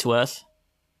asteroid to Earth?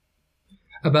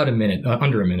 About a minute,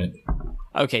 under a minute.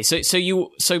 Okay,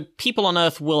 so people on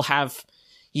Earth will have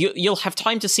you'll have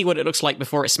time to see what it looks like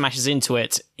before it smashes into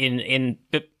it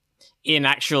in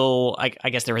actual, I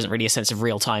guess there isn't really a sense of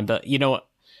real time, but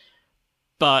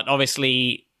but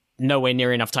obviously nowhere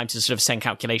near enough time to sort of send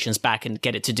calculations back and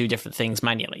get it to do different things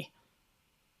manually.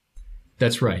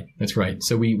 That's right.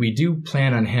 So we do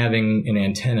plan on having an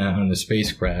antenna on the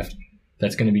spacecraft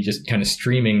that's going to be just kind of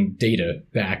streaming data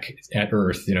back at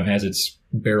Earth, as it's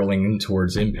barreling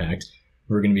towards impact.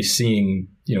 We're going to be seeing,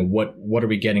 what are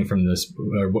we getting from this,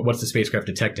 or what's the spacecraft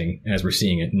detecting as we're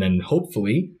seeing it, and then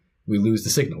hopefully we lose the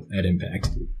signal at impact.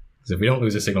 Because if we don't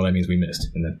lose the signal, that means we missed,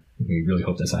 and we really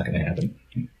hope that's not going to happen.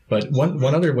 But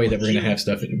one other way that we're going to have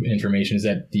information is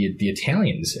that the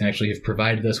Italians actually have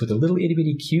provided us with a little itty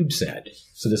bitty CubeSat.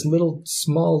 So this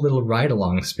small little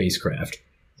ride-along spacecraft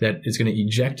that is going to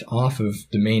eject off of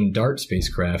the main DART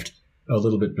spacecraft a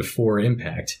little bit before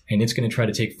impact, and it's going to try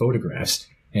to take photographs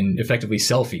and effectively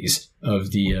selfies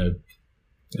of the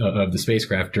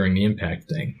spacecraft during the impact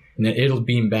thing. And then it'll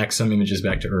beam back some images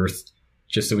back to Earth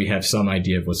just so we have some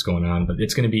idea of what's going on. But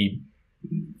it's going to be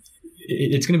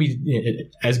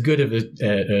as good of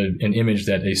an image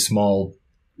that a small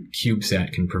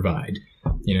CubeSat can provide.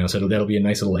 So that'll be a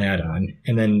nice little add-on.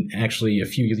 And then actually a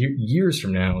few years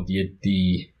from now,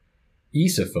 the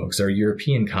ESA folks, our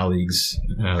European colleagues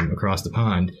across the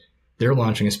pond, they're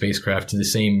launching a spacecraft to the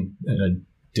same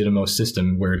Didymos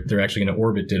system where they're actually going to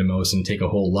orbit Didymos and take a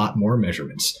whole lot more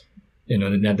measurements.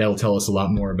 That'll tell us a lot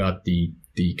more about the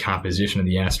composition of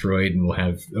the asteroid, and we'll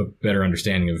have a better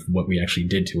understanding of what we actually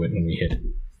did to it when we hit it.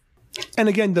 And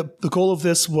again, the goal of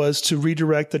this was to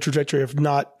redirect the trajectory of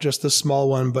not just the small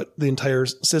one, but the entire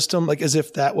system, like as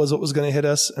if that was what was going to hit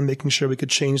us, and making sure we could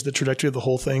change the trajectory of the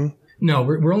whole thing. No,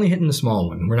 we're only hitting the small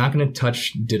one. We're not going to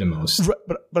touch Didymos.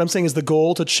 Right, but I'm saying, is the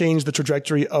goal to change the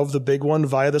trajectory of the big one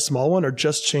via the small one, or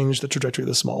just change the trajectory of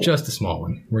the small one? Just the small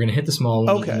one. We're going to hit the small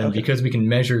one. Okay, and then because we can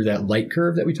measure that light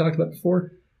curve that we talked about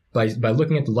before, by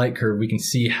looking at the light curve, we can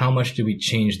see how much do we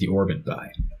change the orbit by.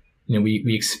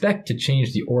 We expect to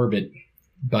change the orbit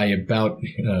by about,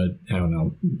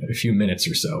 a few minutes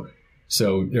or so.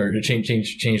 Or to change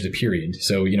the period.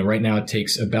 So, right now it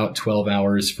takes about 12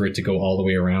 hours for it to go all the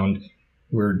way around.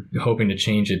 We're hoping to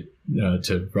change it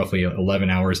to roughly 11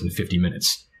 hours and 50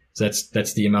 minutes. So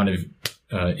that's the amount of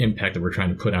impact that we're trying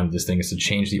to put onto this thing, is to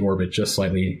change the orbit just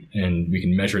slightly, and we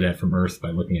can measure that from Earth by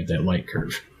looking at that light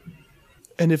curve.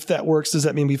 And if that works, does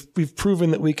that mean we've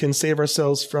proven that we can save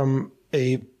ourselves from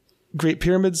a Great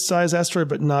Pyramid size asteroid,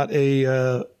 but not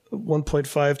a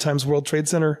 1.5 times World Trade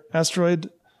Center asteroid?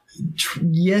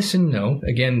 Yes and no.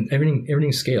 Again,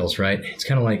 everything scales, right? It's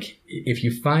kind of like if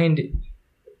you find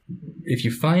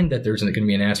that there's going to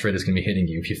be an asteroid that's going to be hitting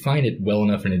you, if you find it well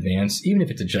enough in advance, even if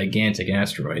it's a gigantic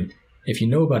asteroid, if you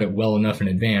know about it well enough in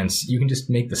advance, you can just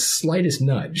make the slightest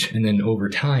nudge, and then over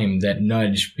time, that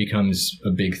nudge becomes a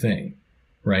big thing,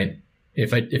 right?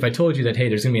 If I told you that, hey,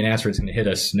 there's going to be an asteroid that's going to hit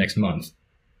us next month,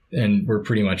 and we're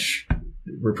pretty much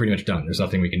done. There's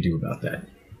nothing we can do about that.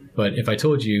 But if I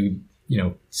told you,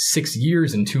 6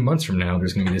 years and 2 months from now,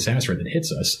 there's going to be this asteroid that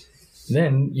hits us,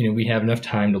 then, we have enough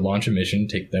time to launch a mission.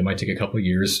 That might take a couple of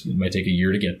years. It might take a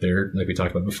year to get there, like we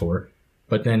talked about before.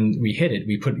 But then we hit it.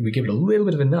 We give it a little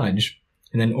bit of a nudge.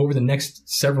 And then over the next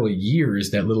several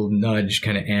years, that little nudge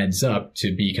kind of adds up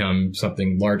to become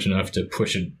something large enough to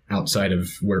push it outside of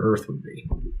where Earth would be.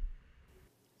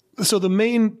 So the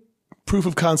main proof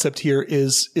of concept here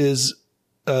is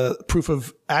proof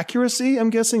of accuracy, I'm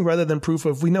guessing, rather than proof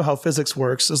of, we know how physics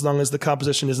works. As long as the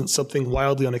composition isn't something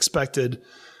wildly unexpected,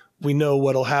 we know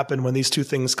what'll happen when these two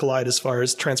things collide as far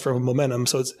as transfer of momentum.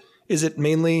 So is it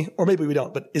mainly, or maybe we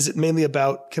don't, but is it mainly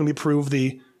about, can we prove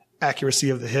the accuracy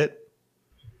of the hit?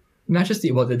 Not just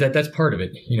that's part of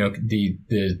it.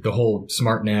 The whole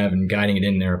smart nav and guiding it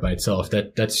in there by itself,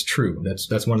 that's true.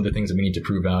 That's one of the things that we need to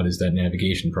prove out, is that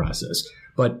navigation process.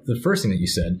 But the first thing that you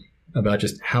said about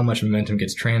just how much momentum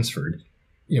gets transferred,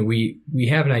 we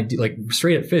have an idea, like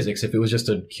straight up physics. If it was just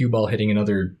a cue ball hitting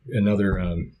another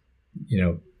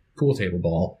pool table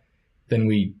ball, then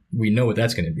we know what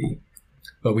that's going to be.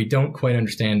 But we don't quite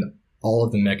understand all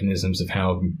of the mechanisms of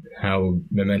how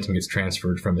momentum gets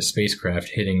transferred from a spacecraft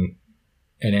hitting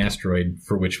an asteroid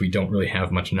for which we don't really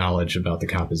have much knowledge about the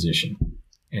composition.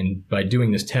 And by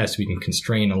doing this test, we can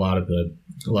constrain a lot of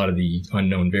the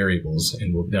unknown variables,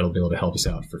 and that'll be able to help us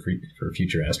out for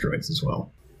future asteroids as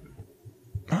well.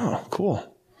 Oh,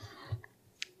 cool.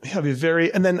 Yeah, it'd be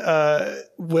very. And then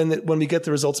when we get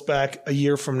the results back a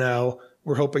year from now,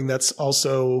 we're hoping that's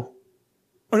also.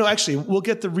 Oh no, actually, we'll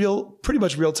get the pretty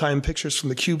much real time pictures from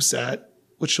the CubeSat,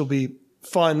 which will be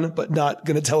fun, but not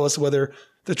going to tell us whether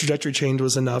the trajectory change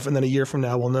was enough. And then a year from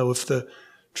now, we'll know if the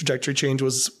trajectory change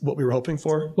was what we were hoping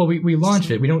for. Well, we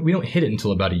launched it. We don't hit it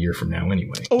until about a year from now,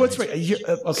 anyway. Oh, that's right. A year.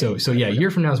 Okay. So yeah, a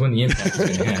year from now is when the impact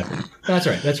is going to happen.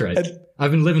 That's right.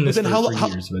 I've been living this for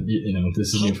years, but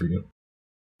this is new for you.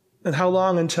 And how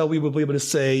long until we will be able to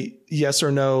say yes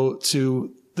or no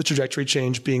to the trajectory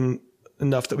change being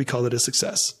enough that we call it a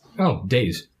success? Oh,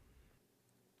 days.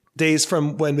 Days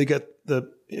from when we get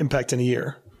the impact in a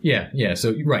year. Yeah.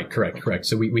 So right, correct.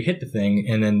 So we hit the thing,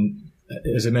 and then,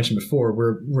 as I mentioned before,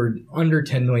 we're under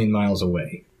 10 million miles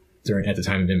away at the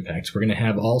time of impact. We're going to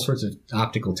have all sorts of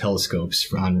optical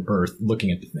telescopes on Earth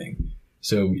looking at the thing.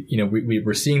 So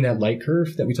we're seeing that light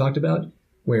curve that we talked about,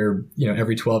 where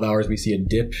every 12 hours we see a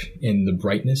dip in the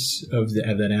brightness of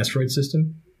that asteroid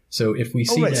system. So if we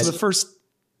see that, so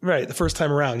the first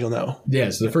time around, you'll know. Yeah,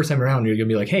 so the first time around, you're going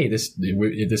to be like, hey,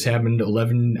 this happened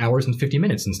 11 hours and 50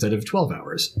 minutes instead of 12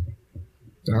 hours.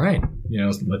 All right,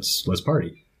 let's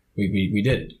party. We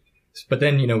did it. But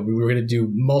then, we were going to do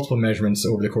multiple measurements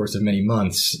over the course of many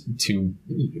months to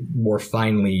more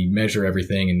finely measure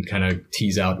everything and kind of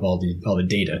tease out all the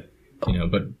data,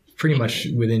 but pretty much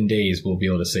within days, we'll be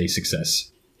able to say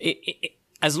success.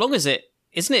 As long as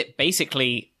isn't it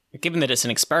basically, given that it's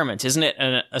an experiment, isn't it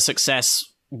a success?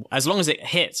 As long as it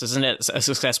hits, isn't it a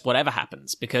success whatever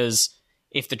happens? Because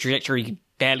if the trajectory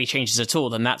barely changes at all,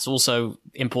 then that's also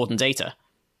important data.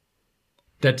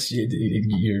 I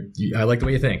like the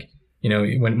way you think.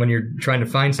 When you're trying to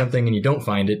find something and you don't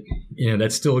find it,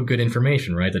 that's still good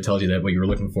information, right? That tells you that what you were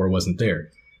looking for wasn't there.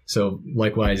 So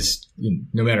likewise,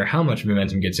 no matter how much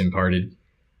momentum gets imparted,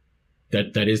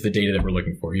 that is the data that we're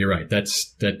looking for. You're right.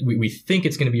 We think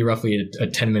it's going to be roughly a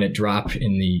 10-minute drop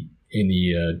in the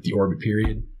orbit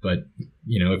period, but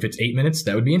if it's 8 minutes,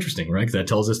 that would be interesting, right? Because that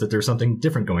tells us that there's something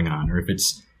different going on. Or if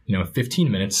it's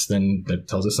 15 minutes, then that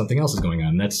tells us something else is going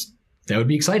on. That would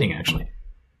be exciting, actually,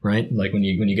 right? Like when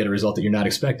you get a result that you're not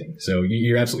expecting. So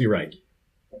you're absolutely right.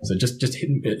 So just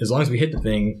as long as we hit the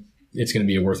thing, it's going to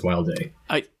be a worthwhile day.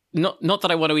 Not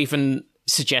that I want to even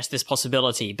suggest this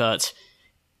possibility, but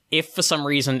if for some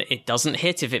reason it doesn't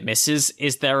hit, if it misses,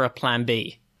 is there a plan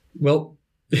B? Well,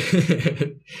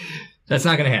 that's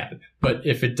not going to happen. But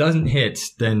if it doesn't hit,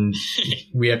 then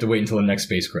we have to wait until the next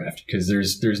spacecraft, because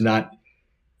there's not,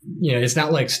 it's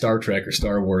not like Star Trek or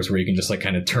Star Wars where you can just like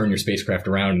kind of turn your spacecraft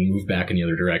around and move back in the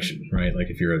other direction, right? Like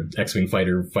if you're an X-Wing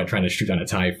fighter trying to shoot on a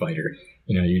TIE fighter,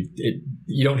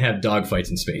 you don't have dogfights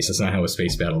in space. That's not how a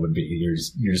space battle would be. You're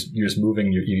just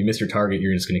moving. You miss your target,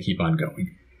 you're just going to keep on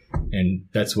going. And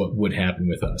that's what would happen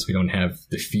with us. We don't have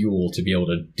the fuel to be able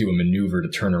to do a maneuver to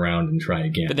turn around and try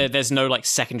again. But there's no like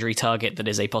secondary target that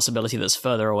is a possibility that's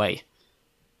further away.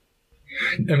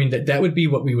 I mean, that would be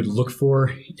what we would look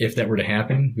for if that were to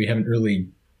happen. We haven't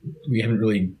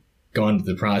really gone to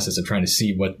the process of trying to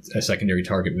see what a secondary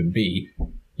target would be,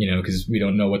 because we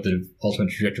don't know what the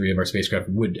ultimate trajectory of our spacecraft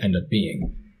would end up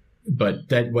being. But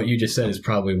what you just said is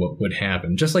probably what would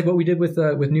happen. Just like what we did with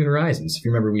New Horizons. If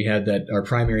you remember, we had that our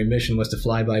primary mission was to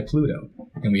fly by Pluto,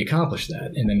 and we accomplished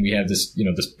that. And then we have this,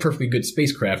 this perfectly good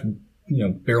spacecraft,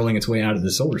 barreling its way out of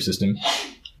the solar system.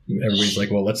 Everybody's like,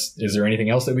 well, is there anything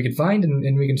else that we could find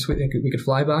and we could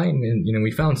fly by? And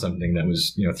we found something that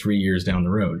was, 3 years down the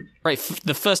road. Right.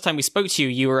 The first time we spoke to you,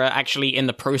 you were actually in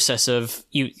the process of,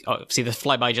 obviously the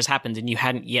flyby just happened and you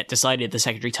hadn't yet decided the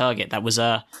secondary target. That was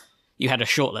you had a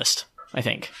shortlist, I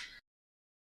think.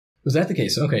 Was that the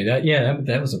case? Okay.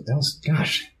 That was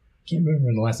gosh, I can't remember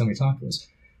when the last time we talked was.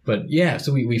 But yeah,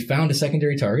 so we found a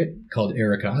secondary target called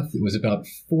Arrokoth. It was about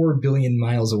 4 billion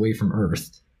miles away from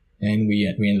Earth. And we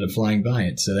ended up flying by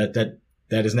it. So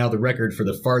that is now the record for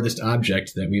the farthest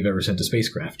object that we've ever sent a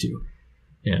spacecraft to.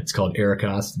 Yeah, it's called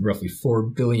Arrokoth, roughly 4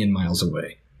 billion miles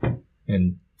away.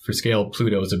 And for scale,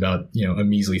 Pluto is about, a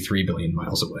measly 3 billion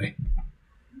miles away.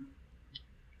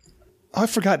 Oh, I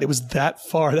forgot it was that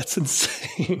far. That's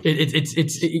insane.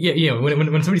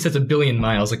 When somebody says 1 billion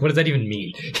miles, like, what does that even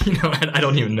mean? I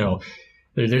don't even know.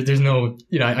 There's no,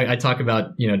 I talk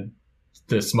about,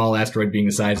 the small asteroid being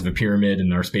the size of a pyramid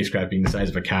and our spacecraft being the size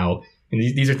of a cow. And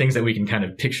these are things that we can kind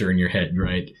of picture in your head,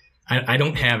 right? I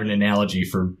don't have an analogy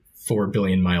for 4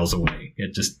 billion miles away.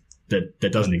 It just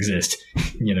that doesn't exist.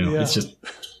 It's just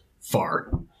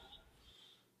far.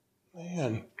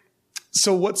 Man.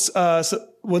 So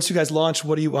once you guys launch,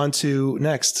 what are you on to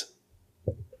next?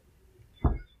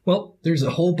 Well, there's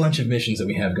a whole bunch of missions that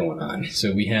we have going on.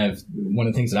 So we have one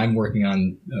of the things that I'm working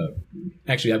on.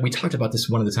 Actually, we talked about this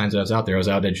one of the times that I was out there. I was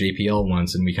out at JPL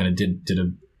once, and we kind of did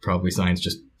a Probably Science,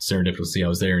 just serendipitously. I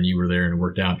was there, and you were there, and it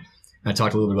worked out. I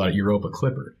talked a little bit about Europa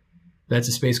Clipper. That's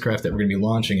a spacecraft that we're going to be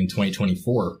launching in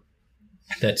 2024.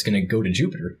 That's going to go to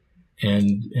Jupiter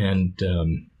and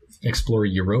explore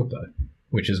Europa,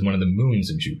 which is one of the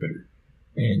moons of Jupiter.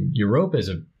 And Europa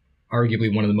is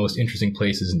arguably one of the most interesting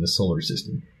places in the solar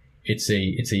system. It's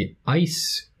a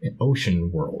ice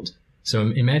ocean world.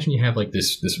 So imagine you have like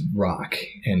this rock,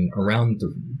 and around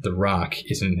the rock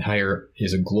is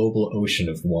a global ocean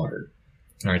of water.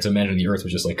 All right, so imagine the Earth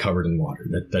was just like covered in water.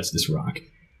 That's this rock.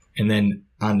 And then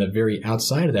on the very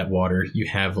outside of that water, you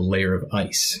have a layer of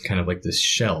ice, kind of like this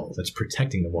shell that's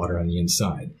protecting the water on the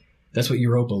inside. That's what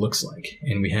Europa looks like.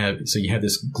 And you have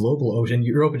this global ocean.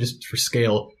 Europa, just for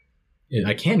scale,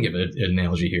 I can give an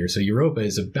analogy here. So Europa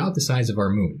is about the size of our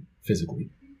moon physically.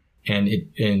 And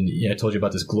I told you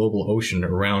about this global ocean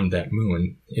around that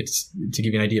moon. It's to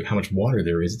give you an idea of how much water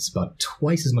there is. It's about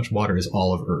twice as much water as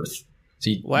all of Earth. So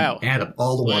you add up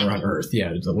all the water on Earth. Yeah,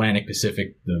 the Atlantic,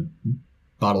 Pacific, the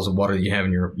bottles of water that you have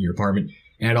in your apartment,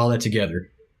 add all that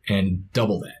together and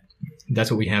double that. That's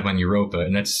what we have on Europa,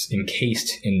 and that's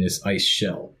encased in this ice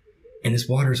shell. And this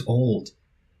water is old.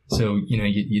 So,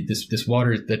 this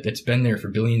water that's been there for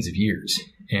billions of years.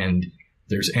 And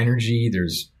there's energy,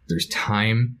 there's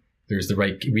time,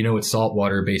 we know it's salt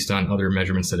water based on other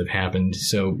measurements that have happened.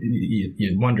 So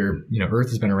you wonder, Earth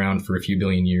has been around for a few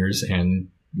billion years, and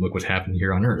look what's happened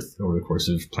here on Earth over the course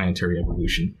of planetary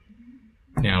evolution.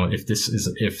 Now,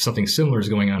 if something similar is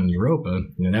going on in Europa,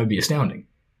 that would be astounding.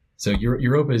 So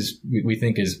Europa we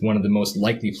think is one of the most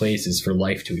likely places for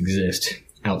life to exist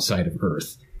outside of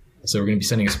Earth. So we're going to be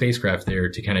sending a spacecraft there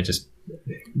to kind of just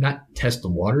not test the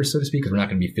water, so to speak, because we're not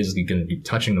going to be physically going to be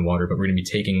touching the water, but we're going to be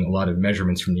taking a lot of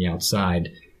measurements from the outside,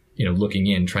 looking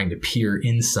in, trying to peer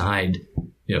inside,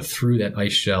 through that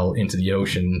ice shell into the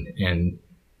ocean and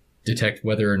detect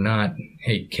whether or not,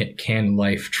 hey, can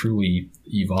life truly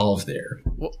evolve there?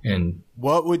 And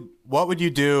what would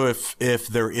you do if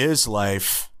there is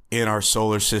life in our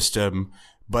solar system,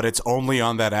 but it's only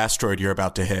on that asteroid you're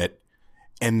about to hit?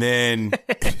 And then,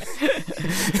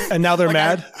 and now they're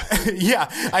mad.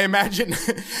 I imagine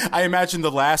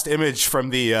the last image from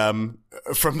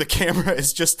the camera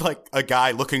is just like a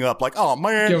guy looking up, like, oh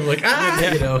man,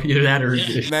 either that or.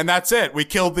 And that's it. We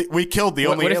killed the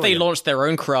only. What if alien. they launched their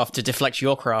own craft to deflect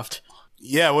your craft?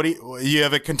 Yeah. What do you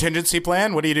have a contingency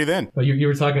plan? What do you do then? Well, you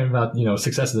were talking about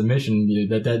success of the mission.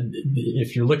 That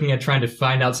if you're looking at trying to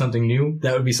find out something new,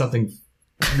 that would be something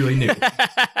really new.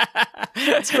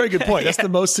 That's a very good point. That's the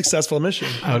most successful mission.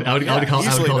 I would call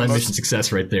that mission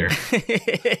success right there.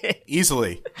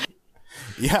 Easily.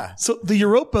 Yeah. So the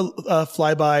Europa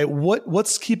flyby,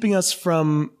 what's keeping us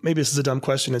from, maybe this is a dumb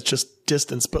question, it's just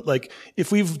distance, but like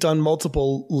if we've done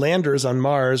multiple landers on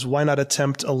Mars, why not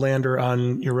attempt a lander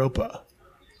on Europa?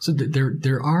 So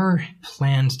there are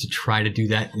plans to try to do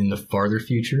that in the farther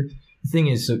future. The thing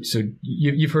is, so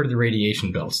you've heard of the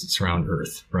radiation belts that surround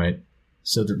Earth, right?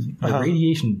 So the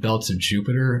radiation belts of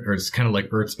Jupiter are kind of like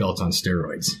Earth's belts on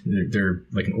steroids. They're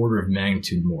like an order of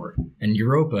magnitude more. And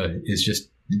Europa is just,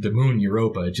 the moon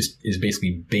Europa just is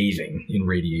basically bathing in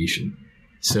radiation.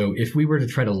 So if we were to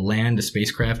try to land a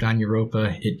spacecraft on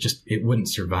Europa, it wouldn't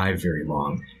survive very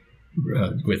long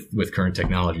with current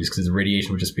technologies, because the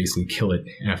radiation would just basically kill it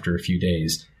after a few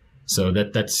days. So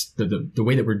that's the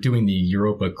way that we're doing the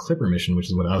Europa Clipper mission, which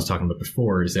is what I was talking about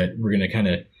before, is that we're going to kind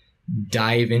of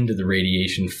dive into the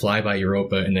radiation, fly by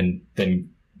Europa, and then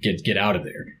get out of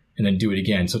there, and then do it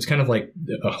again. So it's kind of like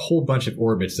a whole bunch of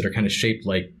orbits that are kind of shaped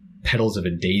like petals of a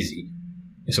daisy.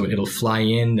 So it'll fly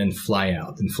in, then fly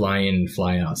out, then fly in and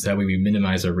fly out. So that way we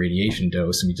minimize our radiation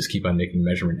dose, and we just keep on making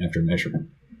measurement after measurement.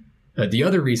 The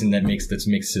other reason that makes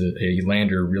a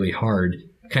lander really hard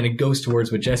kind of goes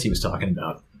towards what Jesse was talking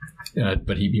about,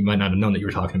 but he might not have known that you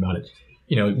were talking about it.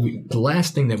 The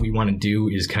last thing that we want to do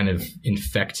is kind of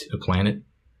infect a planet,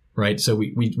 right? So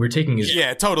we're taking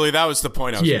yeah, totally. That was the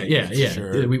point I was making.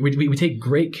 Sure. We take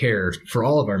great care for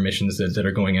all of our missions that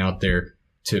are going out there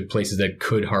to places that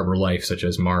could harbor life, such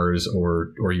as Mars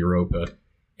or Europa,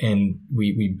 and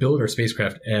we build our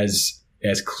spacecraft as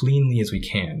cleanly as we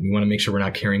can. We want to make sure we're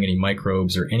not carrying any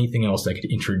microbes or anything else that could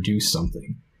introduce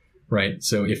something, right?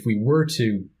 So if we were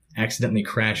to accidentally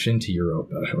crash into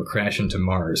Europa or crash into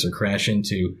Mars or crash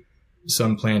into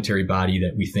some planetary body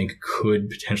that we think could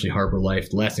potentially harbor life,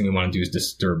 the last thing we want to do is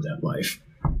disturb that life,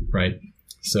 right?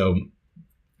 So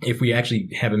if we actually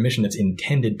have a mission that's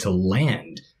intended to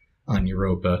land on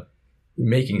Europa,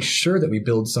 making sure that we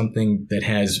build something that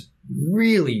has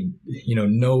really,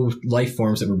 no life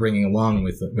forms that we're bringing along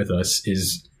with us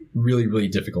is really, really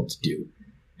difficult to do.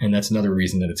 And that's another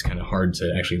reason that it's kind of hard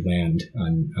to actually land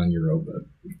on Europa.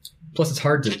 Plus,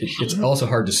 it's also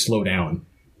hard to slow down.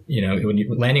 When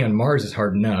you're landing on Mars is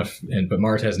hard enough, but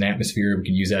Mars has an atmosphere. We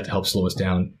can use that to help slow us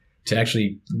down. To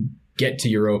actually get to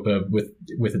Europa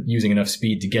with using enough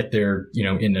speed to get there,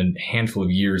 in a handful of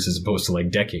years as opposed to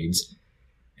like decades,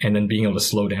 and then being able to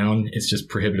slow down, it's just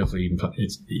prohibitively.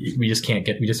 We just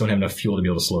don't have enough fuel to be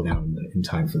able to slow down in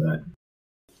time for that.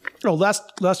 Oh,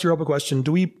 last Europa question.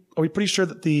 Are we pretty sure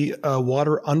that the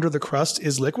water under the crust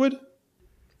is liquid?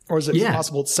 Or is it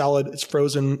possible it's solid, it's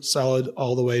frozen solid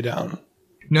all the way down?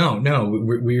 No,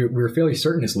 we're fairly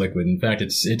certain it's liquid. In fact,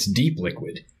 it's deep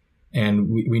liquid. And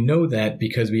we know that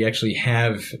because we actually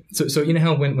have, so you know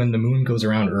how when the moon goes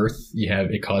around Earth,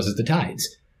 it causes the tides,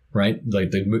 right?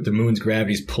 Like the moon's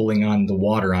gravity is pulling on the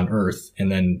water on Earth,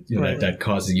 and then that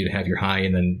causes you to have your high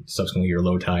and then subsequently your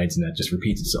low tides, and that just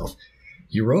repeats itself.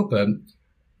 Europa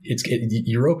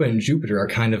and Jupiter are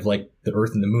kind of like the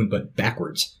Earth and the moon, but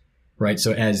backwards. Right.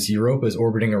 So as Europa is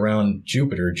orbiting around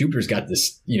Jupiter, Jupiter's got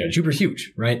this, Jupiter's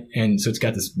huge, right? And so it's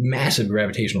got this massive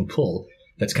gravitational pull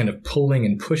that's kind of pulling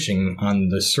and pushing on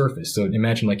the surface. So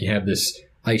imagine like you have this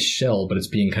ice shell, but it's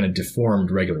being kind of deformed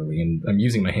regularly. And I'm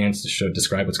using my hands to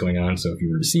describe what's going on. So if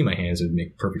you were to see my hands, it would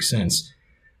make perfect sense.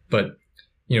 But,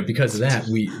 because of that,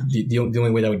 the only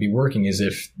way that would be working is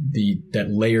if that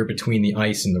layer between the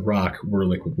ice and the rock were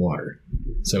liquid water.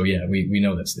 So yeah, we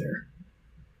know that's there.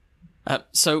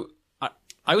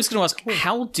 I was going to ask,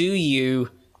 how do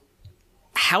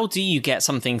you get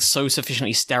something so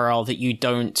sufficiently sterile that you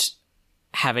don't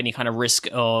have any kind of risk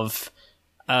of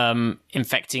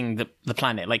infecting the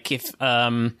planet? Like if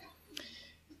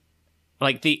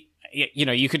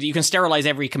you can sterilize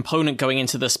every component going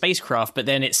into the spacecraft, but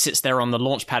then it sits there on the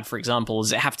launch pad, for example.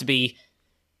 Does it have to be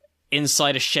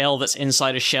inside a shell that's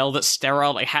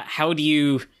sterile? Like how do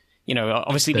you?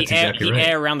 Obviously the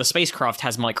air around the spacecraft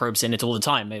has microbes in it all the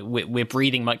time. We're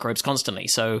breathing microbes constantly.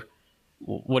 So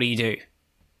what do you do?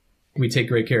 We take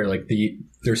great care. Like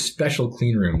there's special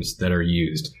clean rooms that are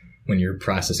used when you're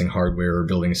processing hardware or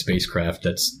building a spacecraft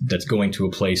that's going to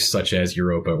a place such as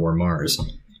Europa or Mars.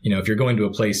 If you're going to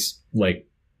a place like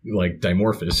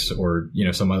Dimorphos or,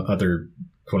 some other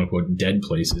quote unquote dead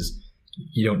places,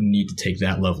 you don't need to take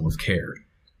that level of care.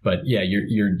 But yeah,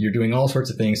 you're doing all sorts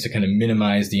of things to kind of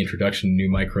minimize the introduction of new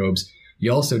microbes.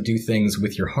 You also do things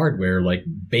with your hardware like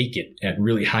bake it at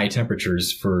really high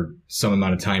temperatures for some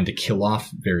amount of time to kill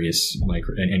off various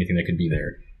anything that could be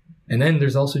there. And then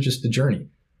there's also just the journey.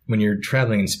 When you're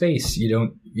traveling in space, you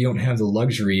don't have the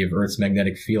luxury of Earth's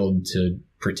magnetic field to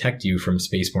protect you from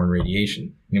spaceborne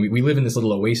radiation. We live in this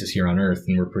little oasis here on Earth,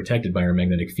 and we're protected by our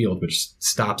magnetic field, which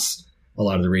stops a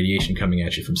lot of the radiation coming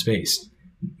at you from space.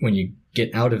 When you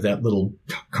get out of that little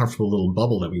comfortable little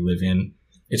bubble that we live in,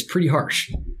 it's pretty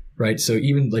harsh, right? So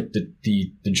even like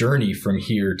the journey from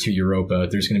here to Europa,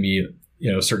 there's going to be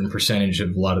a certain percentage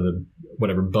of a lot of the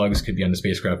whatever bugs could be on the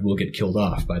spacecraft will get killed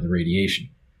off by the radiation.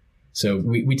 So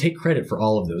we take credit for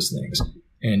all of those things.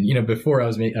 And before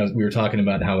we were talking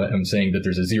about how I'm saying that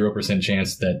there's a 0%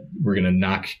 chance that we're going to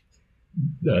knock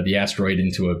the asteroid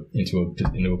into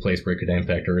a place where it could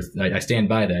impact Earth. I stand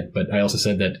by that, but I also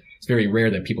said that it's very rare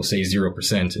that people say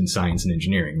 0% in science and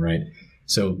engineering, right?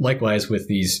 So likewise with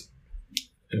these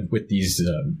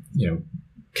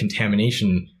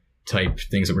contamination type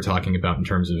things that we're talking about in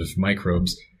terms of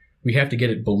microbes, we have to get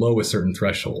it below a certain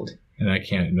threshold. And I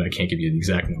can't give you the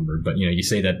exact number, but you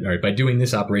say that, all right, by doing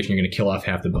this operation, you're going to kill off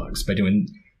half the bugs. By doing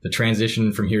the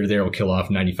transition from here to there will kill off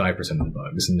 95% of the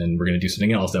bugs. And then we're going to do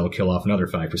something else that will kill off another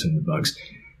 5% of the bugs.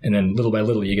 And then little by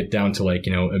little, you get down to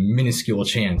a minuscule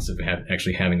chance of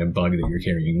actually having a bug that you're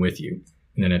carrying with you.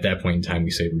 And then at that point in time,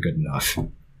 we say we're good enough.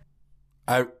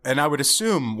 I would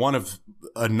assume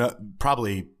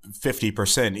probably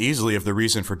 50% easily of the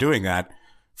reason for doing that,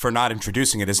 for not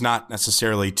introducing it, is not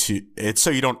necessarily it's so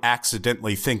you don't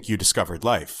accidentally think you discovered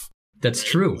life. That's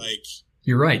true.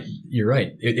 You're right.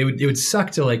 It would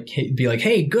suck to be like,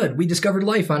 hey, good, we discovered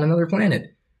life on another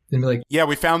planet. Then be like, yeah,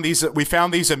 we found these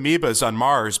amoebas on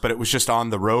Mars, but it was just on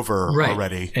the rover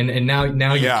already. And now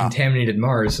you've contaminated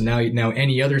Mars. So now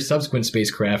any other subsequent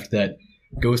spacecraft that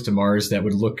goes to Mars that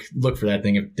would look for that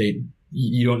thing,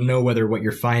 you don't know whether what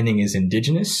you're finding is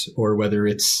indigenous or whether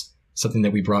it's something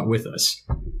that we brought with us.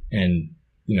 And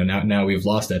now we've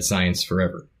lost that science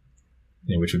forever.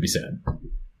 which would be sad.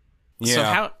 Yeah.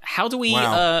 So how do we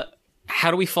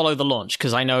follow the launch?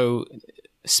 Because I know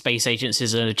space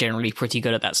agencies are generally pretty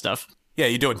good at that stuff. Yeah,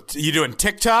 you doing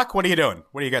TikTok? What are you doing?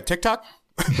 What do you got? TikTok?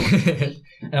 I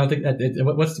don't think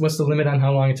what's the limit on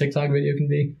how long a TikTok video can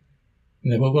be?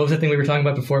 What was that thing we were talking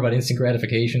about before about instant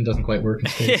gratification? Doesn't quite work in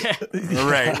space.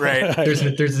 Right.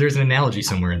 There's an analogy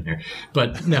somewhere in there,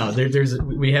 but no.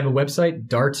 We have a website,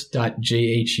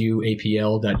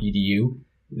 dart.jhuapl.edu.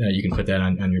 You can put that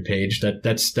on your page.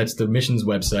 That's the mission's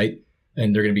website,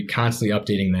 and they're going to be constantly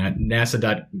updating that.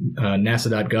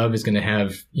 NASA.gov is going to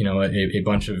have a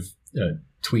bunch of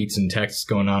tweets and texts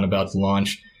going on about the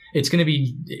launch. It's going to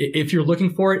be, if you're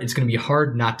looking for it, it's going to be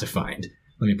hard not to find.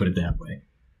 Let me put it that way.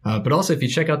 But also, if you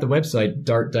check out the website,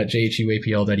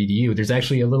 dart.jhuapl.edu, there's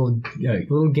actually a little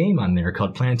game on there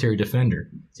called Planetary Defender.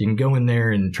 So you can go in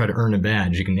there and try to earn a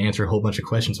badge. You can answer a whole bunch of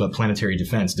questions about planetary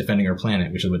defense, defending our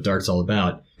planet, which is what Dart's all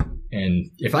about. And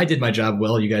if I did my job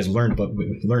well, you guys learned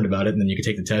about it, and then you could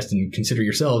take the test and consider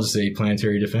yourselves a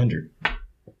planetary defender.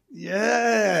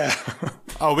 Yeah.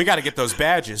 Oh, we got to get those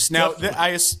badges. Now,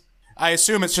 I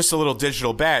assume it's just a little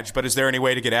digital badge, but is there any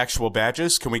way to get actual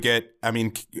badges? Can we get,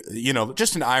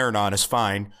 just an iron-on is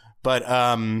fine, but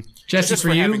Jesse,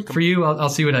 for you, I'll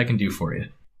see what I can do for you.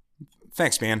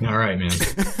 Thanks, man. All right, man.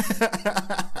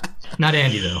 Not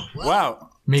Andy, though. Wow.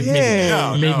 Maybe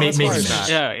not.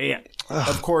 Yeah.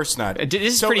 Of course not.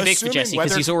 This is pretty big for Jesse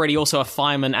because he's already also a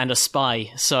fireman and a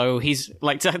spy. So he's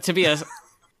like to be a.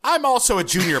 I'm also a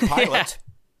junior pilot.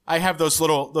 I have those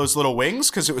little wings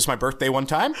because it was my birthday one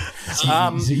time.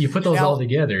 So you put those all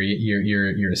together.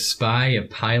 You're a spy, a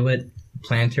pilot,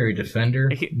 planetary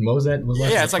defender. What was that?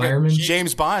 Yeah, it's like fireman? a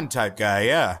James Bond type guy.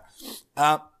 Yeah.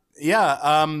 I'm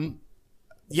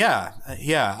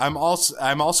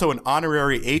also an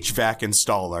honorary HVAC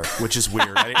installer, which is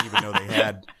weird. I didn't even know they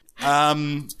had.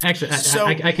 Actually,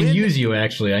 I can use you.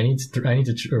 Actually, I need to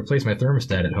replace my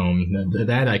thermostat at home.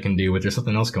 That I can do, but there's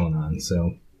something else going on.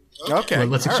 So. Okay.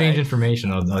 Let's exchange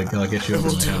information. I'll get you over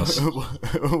to my house.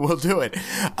 We'll do it.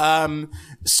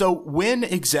 So when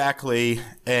exactly,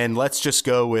 and let's just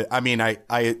go with, I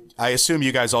assume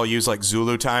you guys all use like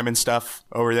Zulu time and stuff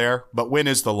over there, but when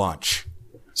is the launch?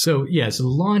 So the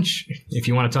launch, if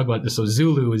you want to talk about this, so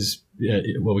Zulu is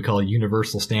what we call a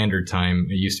Universal Standard Time.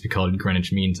 It used to be called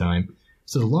Greenwich Mean Time.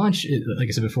 So the launch, like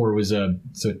I said before, was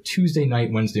Tuesday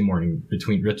night, Wednesday morning,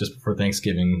 just before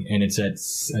Thanksgiving, and it's at,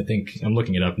 I think I'm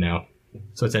looking it up now.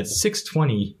 So it's at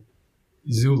 6:20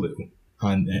 Zulu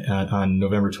on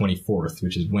November 24th,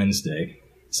 which is Wednesday.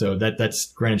 So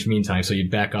that's Greenwich Mean Time. So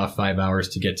you'd back off 5 hours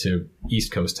to get to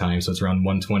East Coast time. So it's around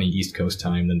 1:20 East Coast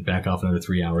time, then back off another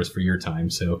 3 hours for your time.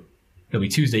 So it'll be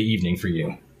Tuesday evening for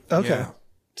you. Okay. Yeah.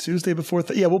 Tuesday before.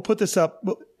 We'll put this up.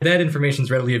 That information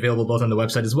is readily available both on the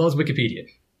website as well as Wikipedia.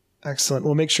 Excellent.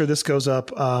 We'll make sure this goes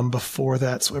up before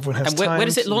that, so everyone has time. And where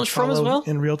does it launch from as well?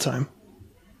 In real time.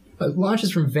 It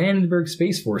launches from Vandenberg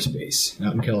Space Force Base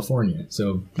out in California.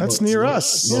 So that's near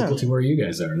us. Local to where you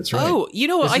guys are. That's right. Oh, you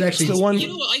know what? This is actually the one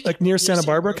like near Santa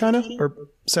Barbara, kind of, or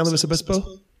San Luis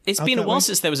Obispo. It's been a while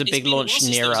since there was a big launch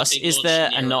near us. Is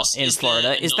there, and not in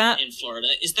Florida? Is that?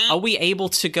 Are we able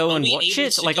to go and watch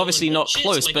it? Like, obviously not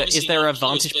close, but is there a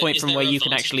vantage point from where you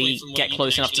can actually get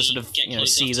close enough to sort of,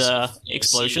 see the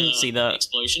explosion, see the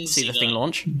thing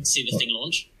launch?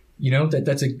 You know,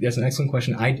 that's an excellent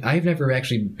question. I've never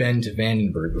actually been to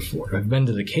Vandenberg before. I've been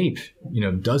to the Cape,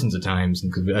 dozens of times,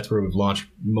 because that's where we've launched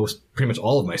pretty much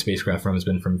all of my spacecraft from has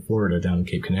been from Florida down in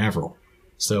Cape Canaveral.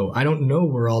 So I don't know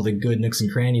where all the good nooks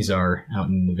and crannies are out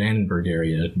in the Vandenberg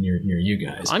area near you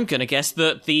guys. I'm going to guess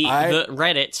that the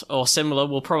Reddit or similar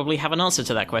will probably have an answer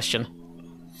to that question.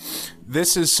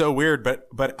 This is so weird,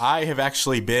 but I have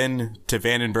actually been to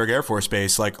Vandenberg Air Force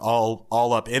Base, like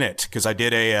all up in it, because I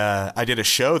did a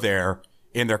show there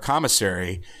in their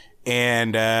commissary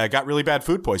and got really bad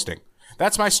food poisoning.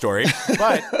 That's my story.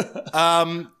 But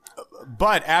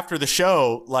after the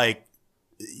show, like,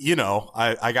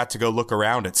 I got to go look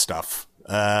around at stuff,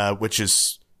 which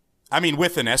is,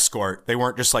 with an escort. They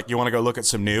weren't just like, you want to go look at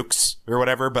some nukes or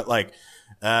whatever, but like,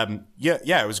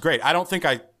 it was great. I don't think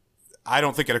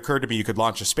it occurred to me you could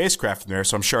launch a spacecraft from there,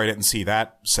 so I'm sure I didn't see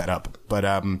that set up. But,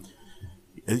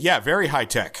 very high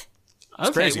tech. It's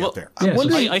crazy out there.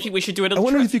 I think we should do it. I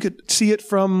wonder if you could see it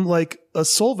from like a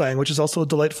Solvang, which is also a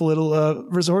delightful little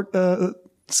resort,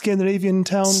 Scandinavian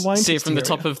town wine. See it from the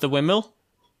top of the windmill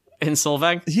in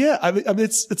Solvang. Yeah,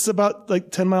 it's about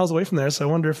like 10 miles away from there, so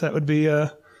I wonder if that would be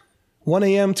 1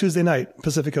 a.m. Tuesday night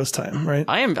Pacific Coast time, right?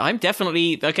 I'm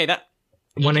definitely okay. That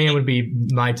 1 a.m. would be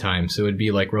my time, so it would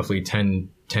be like roughly 10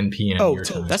 p.m. your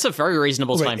time. That's a very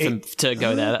reasonable time to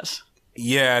go there.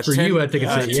 Yeah, For you, I think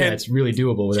it's really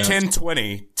doable without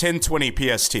 1020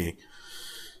 PST.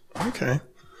 Okay.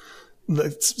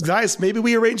 Guys, maybe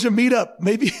we arrange a meetup.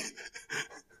 Maybe.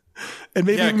 And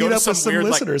maybe we meet up with some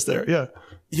listeners there. Yeah.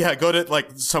 Yeah, go to like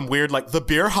some weird, like the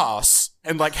beer house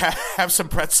and like have some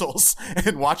pretzels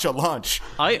and watch a launch.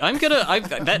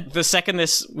 The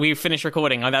second we finish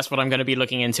recording, that's what I'm going to be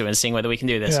looking into and seeing whether we can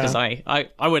do this, because I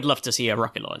would love to see a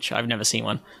rocket launch. I've never seen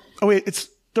one. Oh wait, it's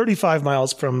 35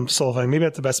 miles from Solvang. Maybe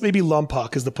that's the best. Maybe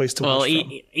Lompoc is the place to launch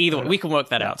from. Either way, we can work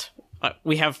that out.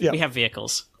 We have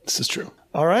vehicles. This is true.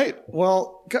 All right.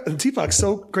 Well, Deepak,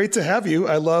 so great to have you.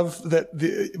 I love that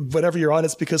whatever you're on,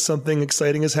 it's because something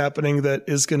exciting is happening that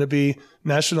is going to be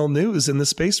national news in the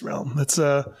space realm. That's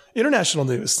international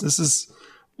news. This is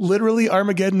literally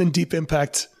Armageddon and Deep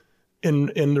Impact in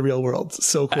the real world.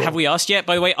 So cool. Have we asked yet,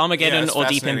 by the way, Armageddon or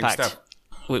Deep Impact? Stuff.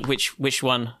 Which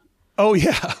one? Oh,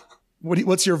 yeah.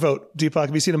 What's your vote, Deepak?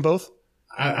 Have you seen them both?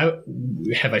 Have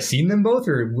I seen them both,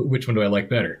 or which one do I like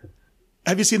better?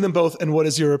 Have you seen them both, and what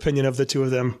is your opinion of the two of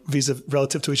them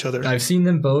relative to each other? I've seen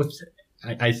them both.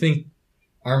 I think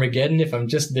Armageddon, if I'm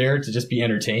just there to just be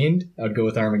entertained, I'd go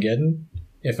with Armageddon.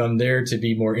 If I'm there to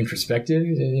be more introspective,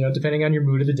 depending on your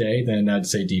mood of the day, then I'd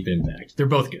say Deep Impact. They're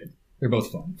both good. They're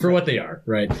both fun for what they are,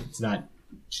 right? It's not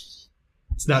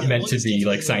meant to be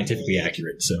like scientifically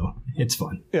accurate, so it's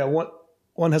fun. Yeah,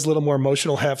 one has a little more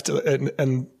emotional heft,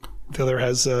 and the other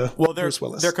has Bruce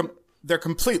Willis. They're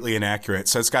completely inaccurate,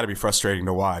 so it's got to be frustrating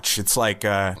to watch. It's like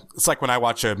when I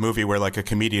watch a movie where like a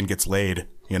comedian gets laid,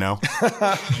 I'm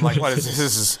like, what is this?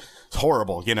 This is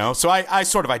horrible, So I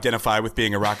sort of identify with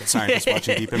being a rocket scientist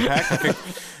watching Deep Impact.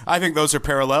 I think those are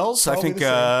parallels. I think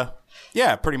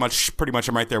pretty much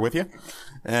I'm right there with you.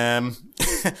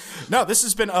 No, this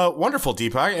has been a wonderful,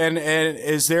 Deepak. And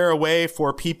is there a way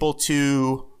for people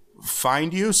to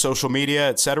find you, social media,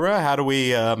 etc.? How do we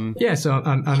how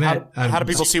do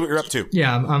people see what you're up to?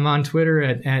 Yeah, I'm on Twitter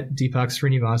at Deepak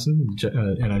Srinivasan,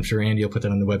 and I'm sure Andy will put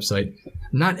that on the website.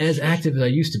 I'm not as active as I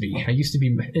used to be.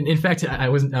 In fact, I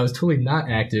was totally not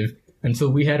active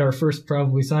until we had our first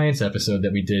Probably Science episode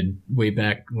that we did way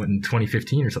back in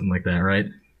 2015 or something like that, right?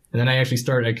 And then I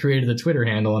created the Twitter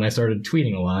handle and I started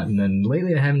tweeting a lot. And then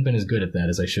lately I haven't been as good at that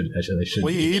as I should.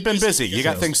 Well, you've been busy. You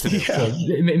got things to do. Yeah. So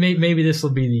maybe this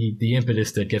will be the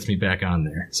impetus that gets me back on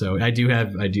there. So I do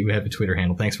have a Twitter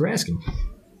handle. Thanks for asking.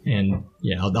 And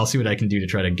yeah, I'll see what I can do to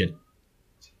try to get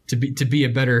to be a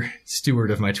better steward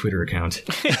of my Twitter account.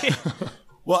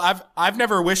 Well, I've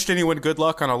never wished anyone good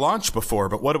luck on a launch before,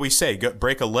 but what do we say?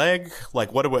 Break a leg?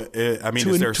 Like, what do we?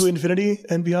 To infinity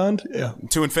and beyond? Yeah,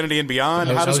 to infinity and beyond.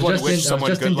 How does one wish someone good luck? I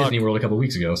was just in Disney World a couple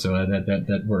weeks ago, so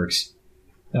that works.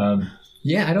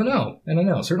 Yeah, I don't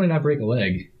know. Certainly not break a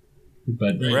leg,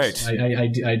 but right.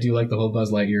 I do like the whole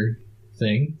Buzz Lightyear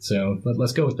thing, so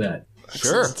let's go with that.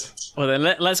 Sure. Well,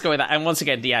 then let's go with that. And once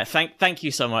again, thank you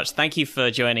so much. Thank you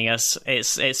for joining us.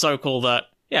 It's so cool that.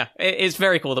 Yeah, it's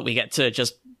very cool that we get to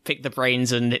just pick the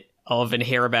brains and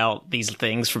hear about these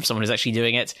things from someone who's actually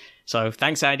doing it. So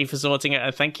thanks, Andy, for sorting it.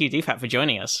 And thank you, Deepak, for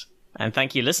joining us. And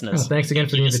thank you, listeners. Thanks again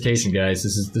for the invitation, guys.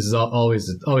 This is always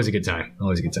a good time.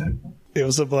 Always a good time. It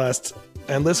was a blast.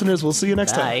 And listeners, we'll see you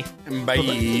next time.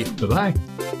 Bye. Bye-bye.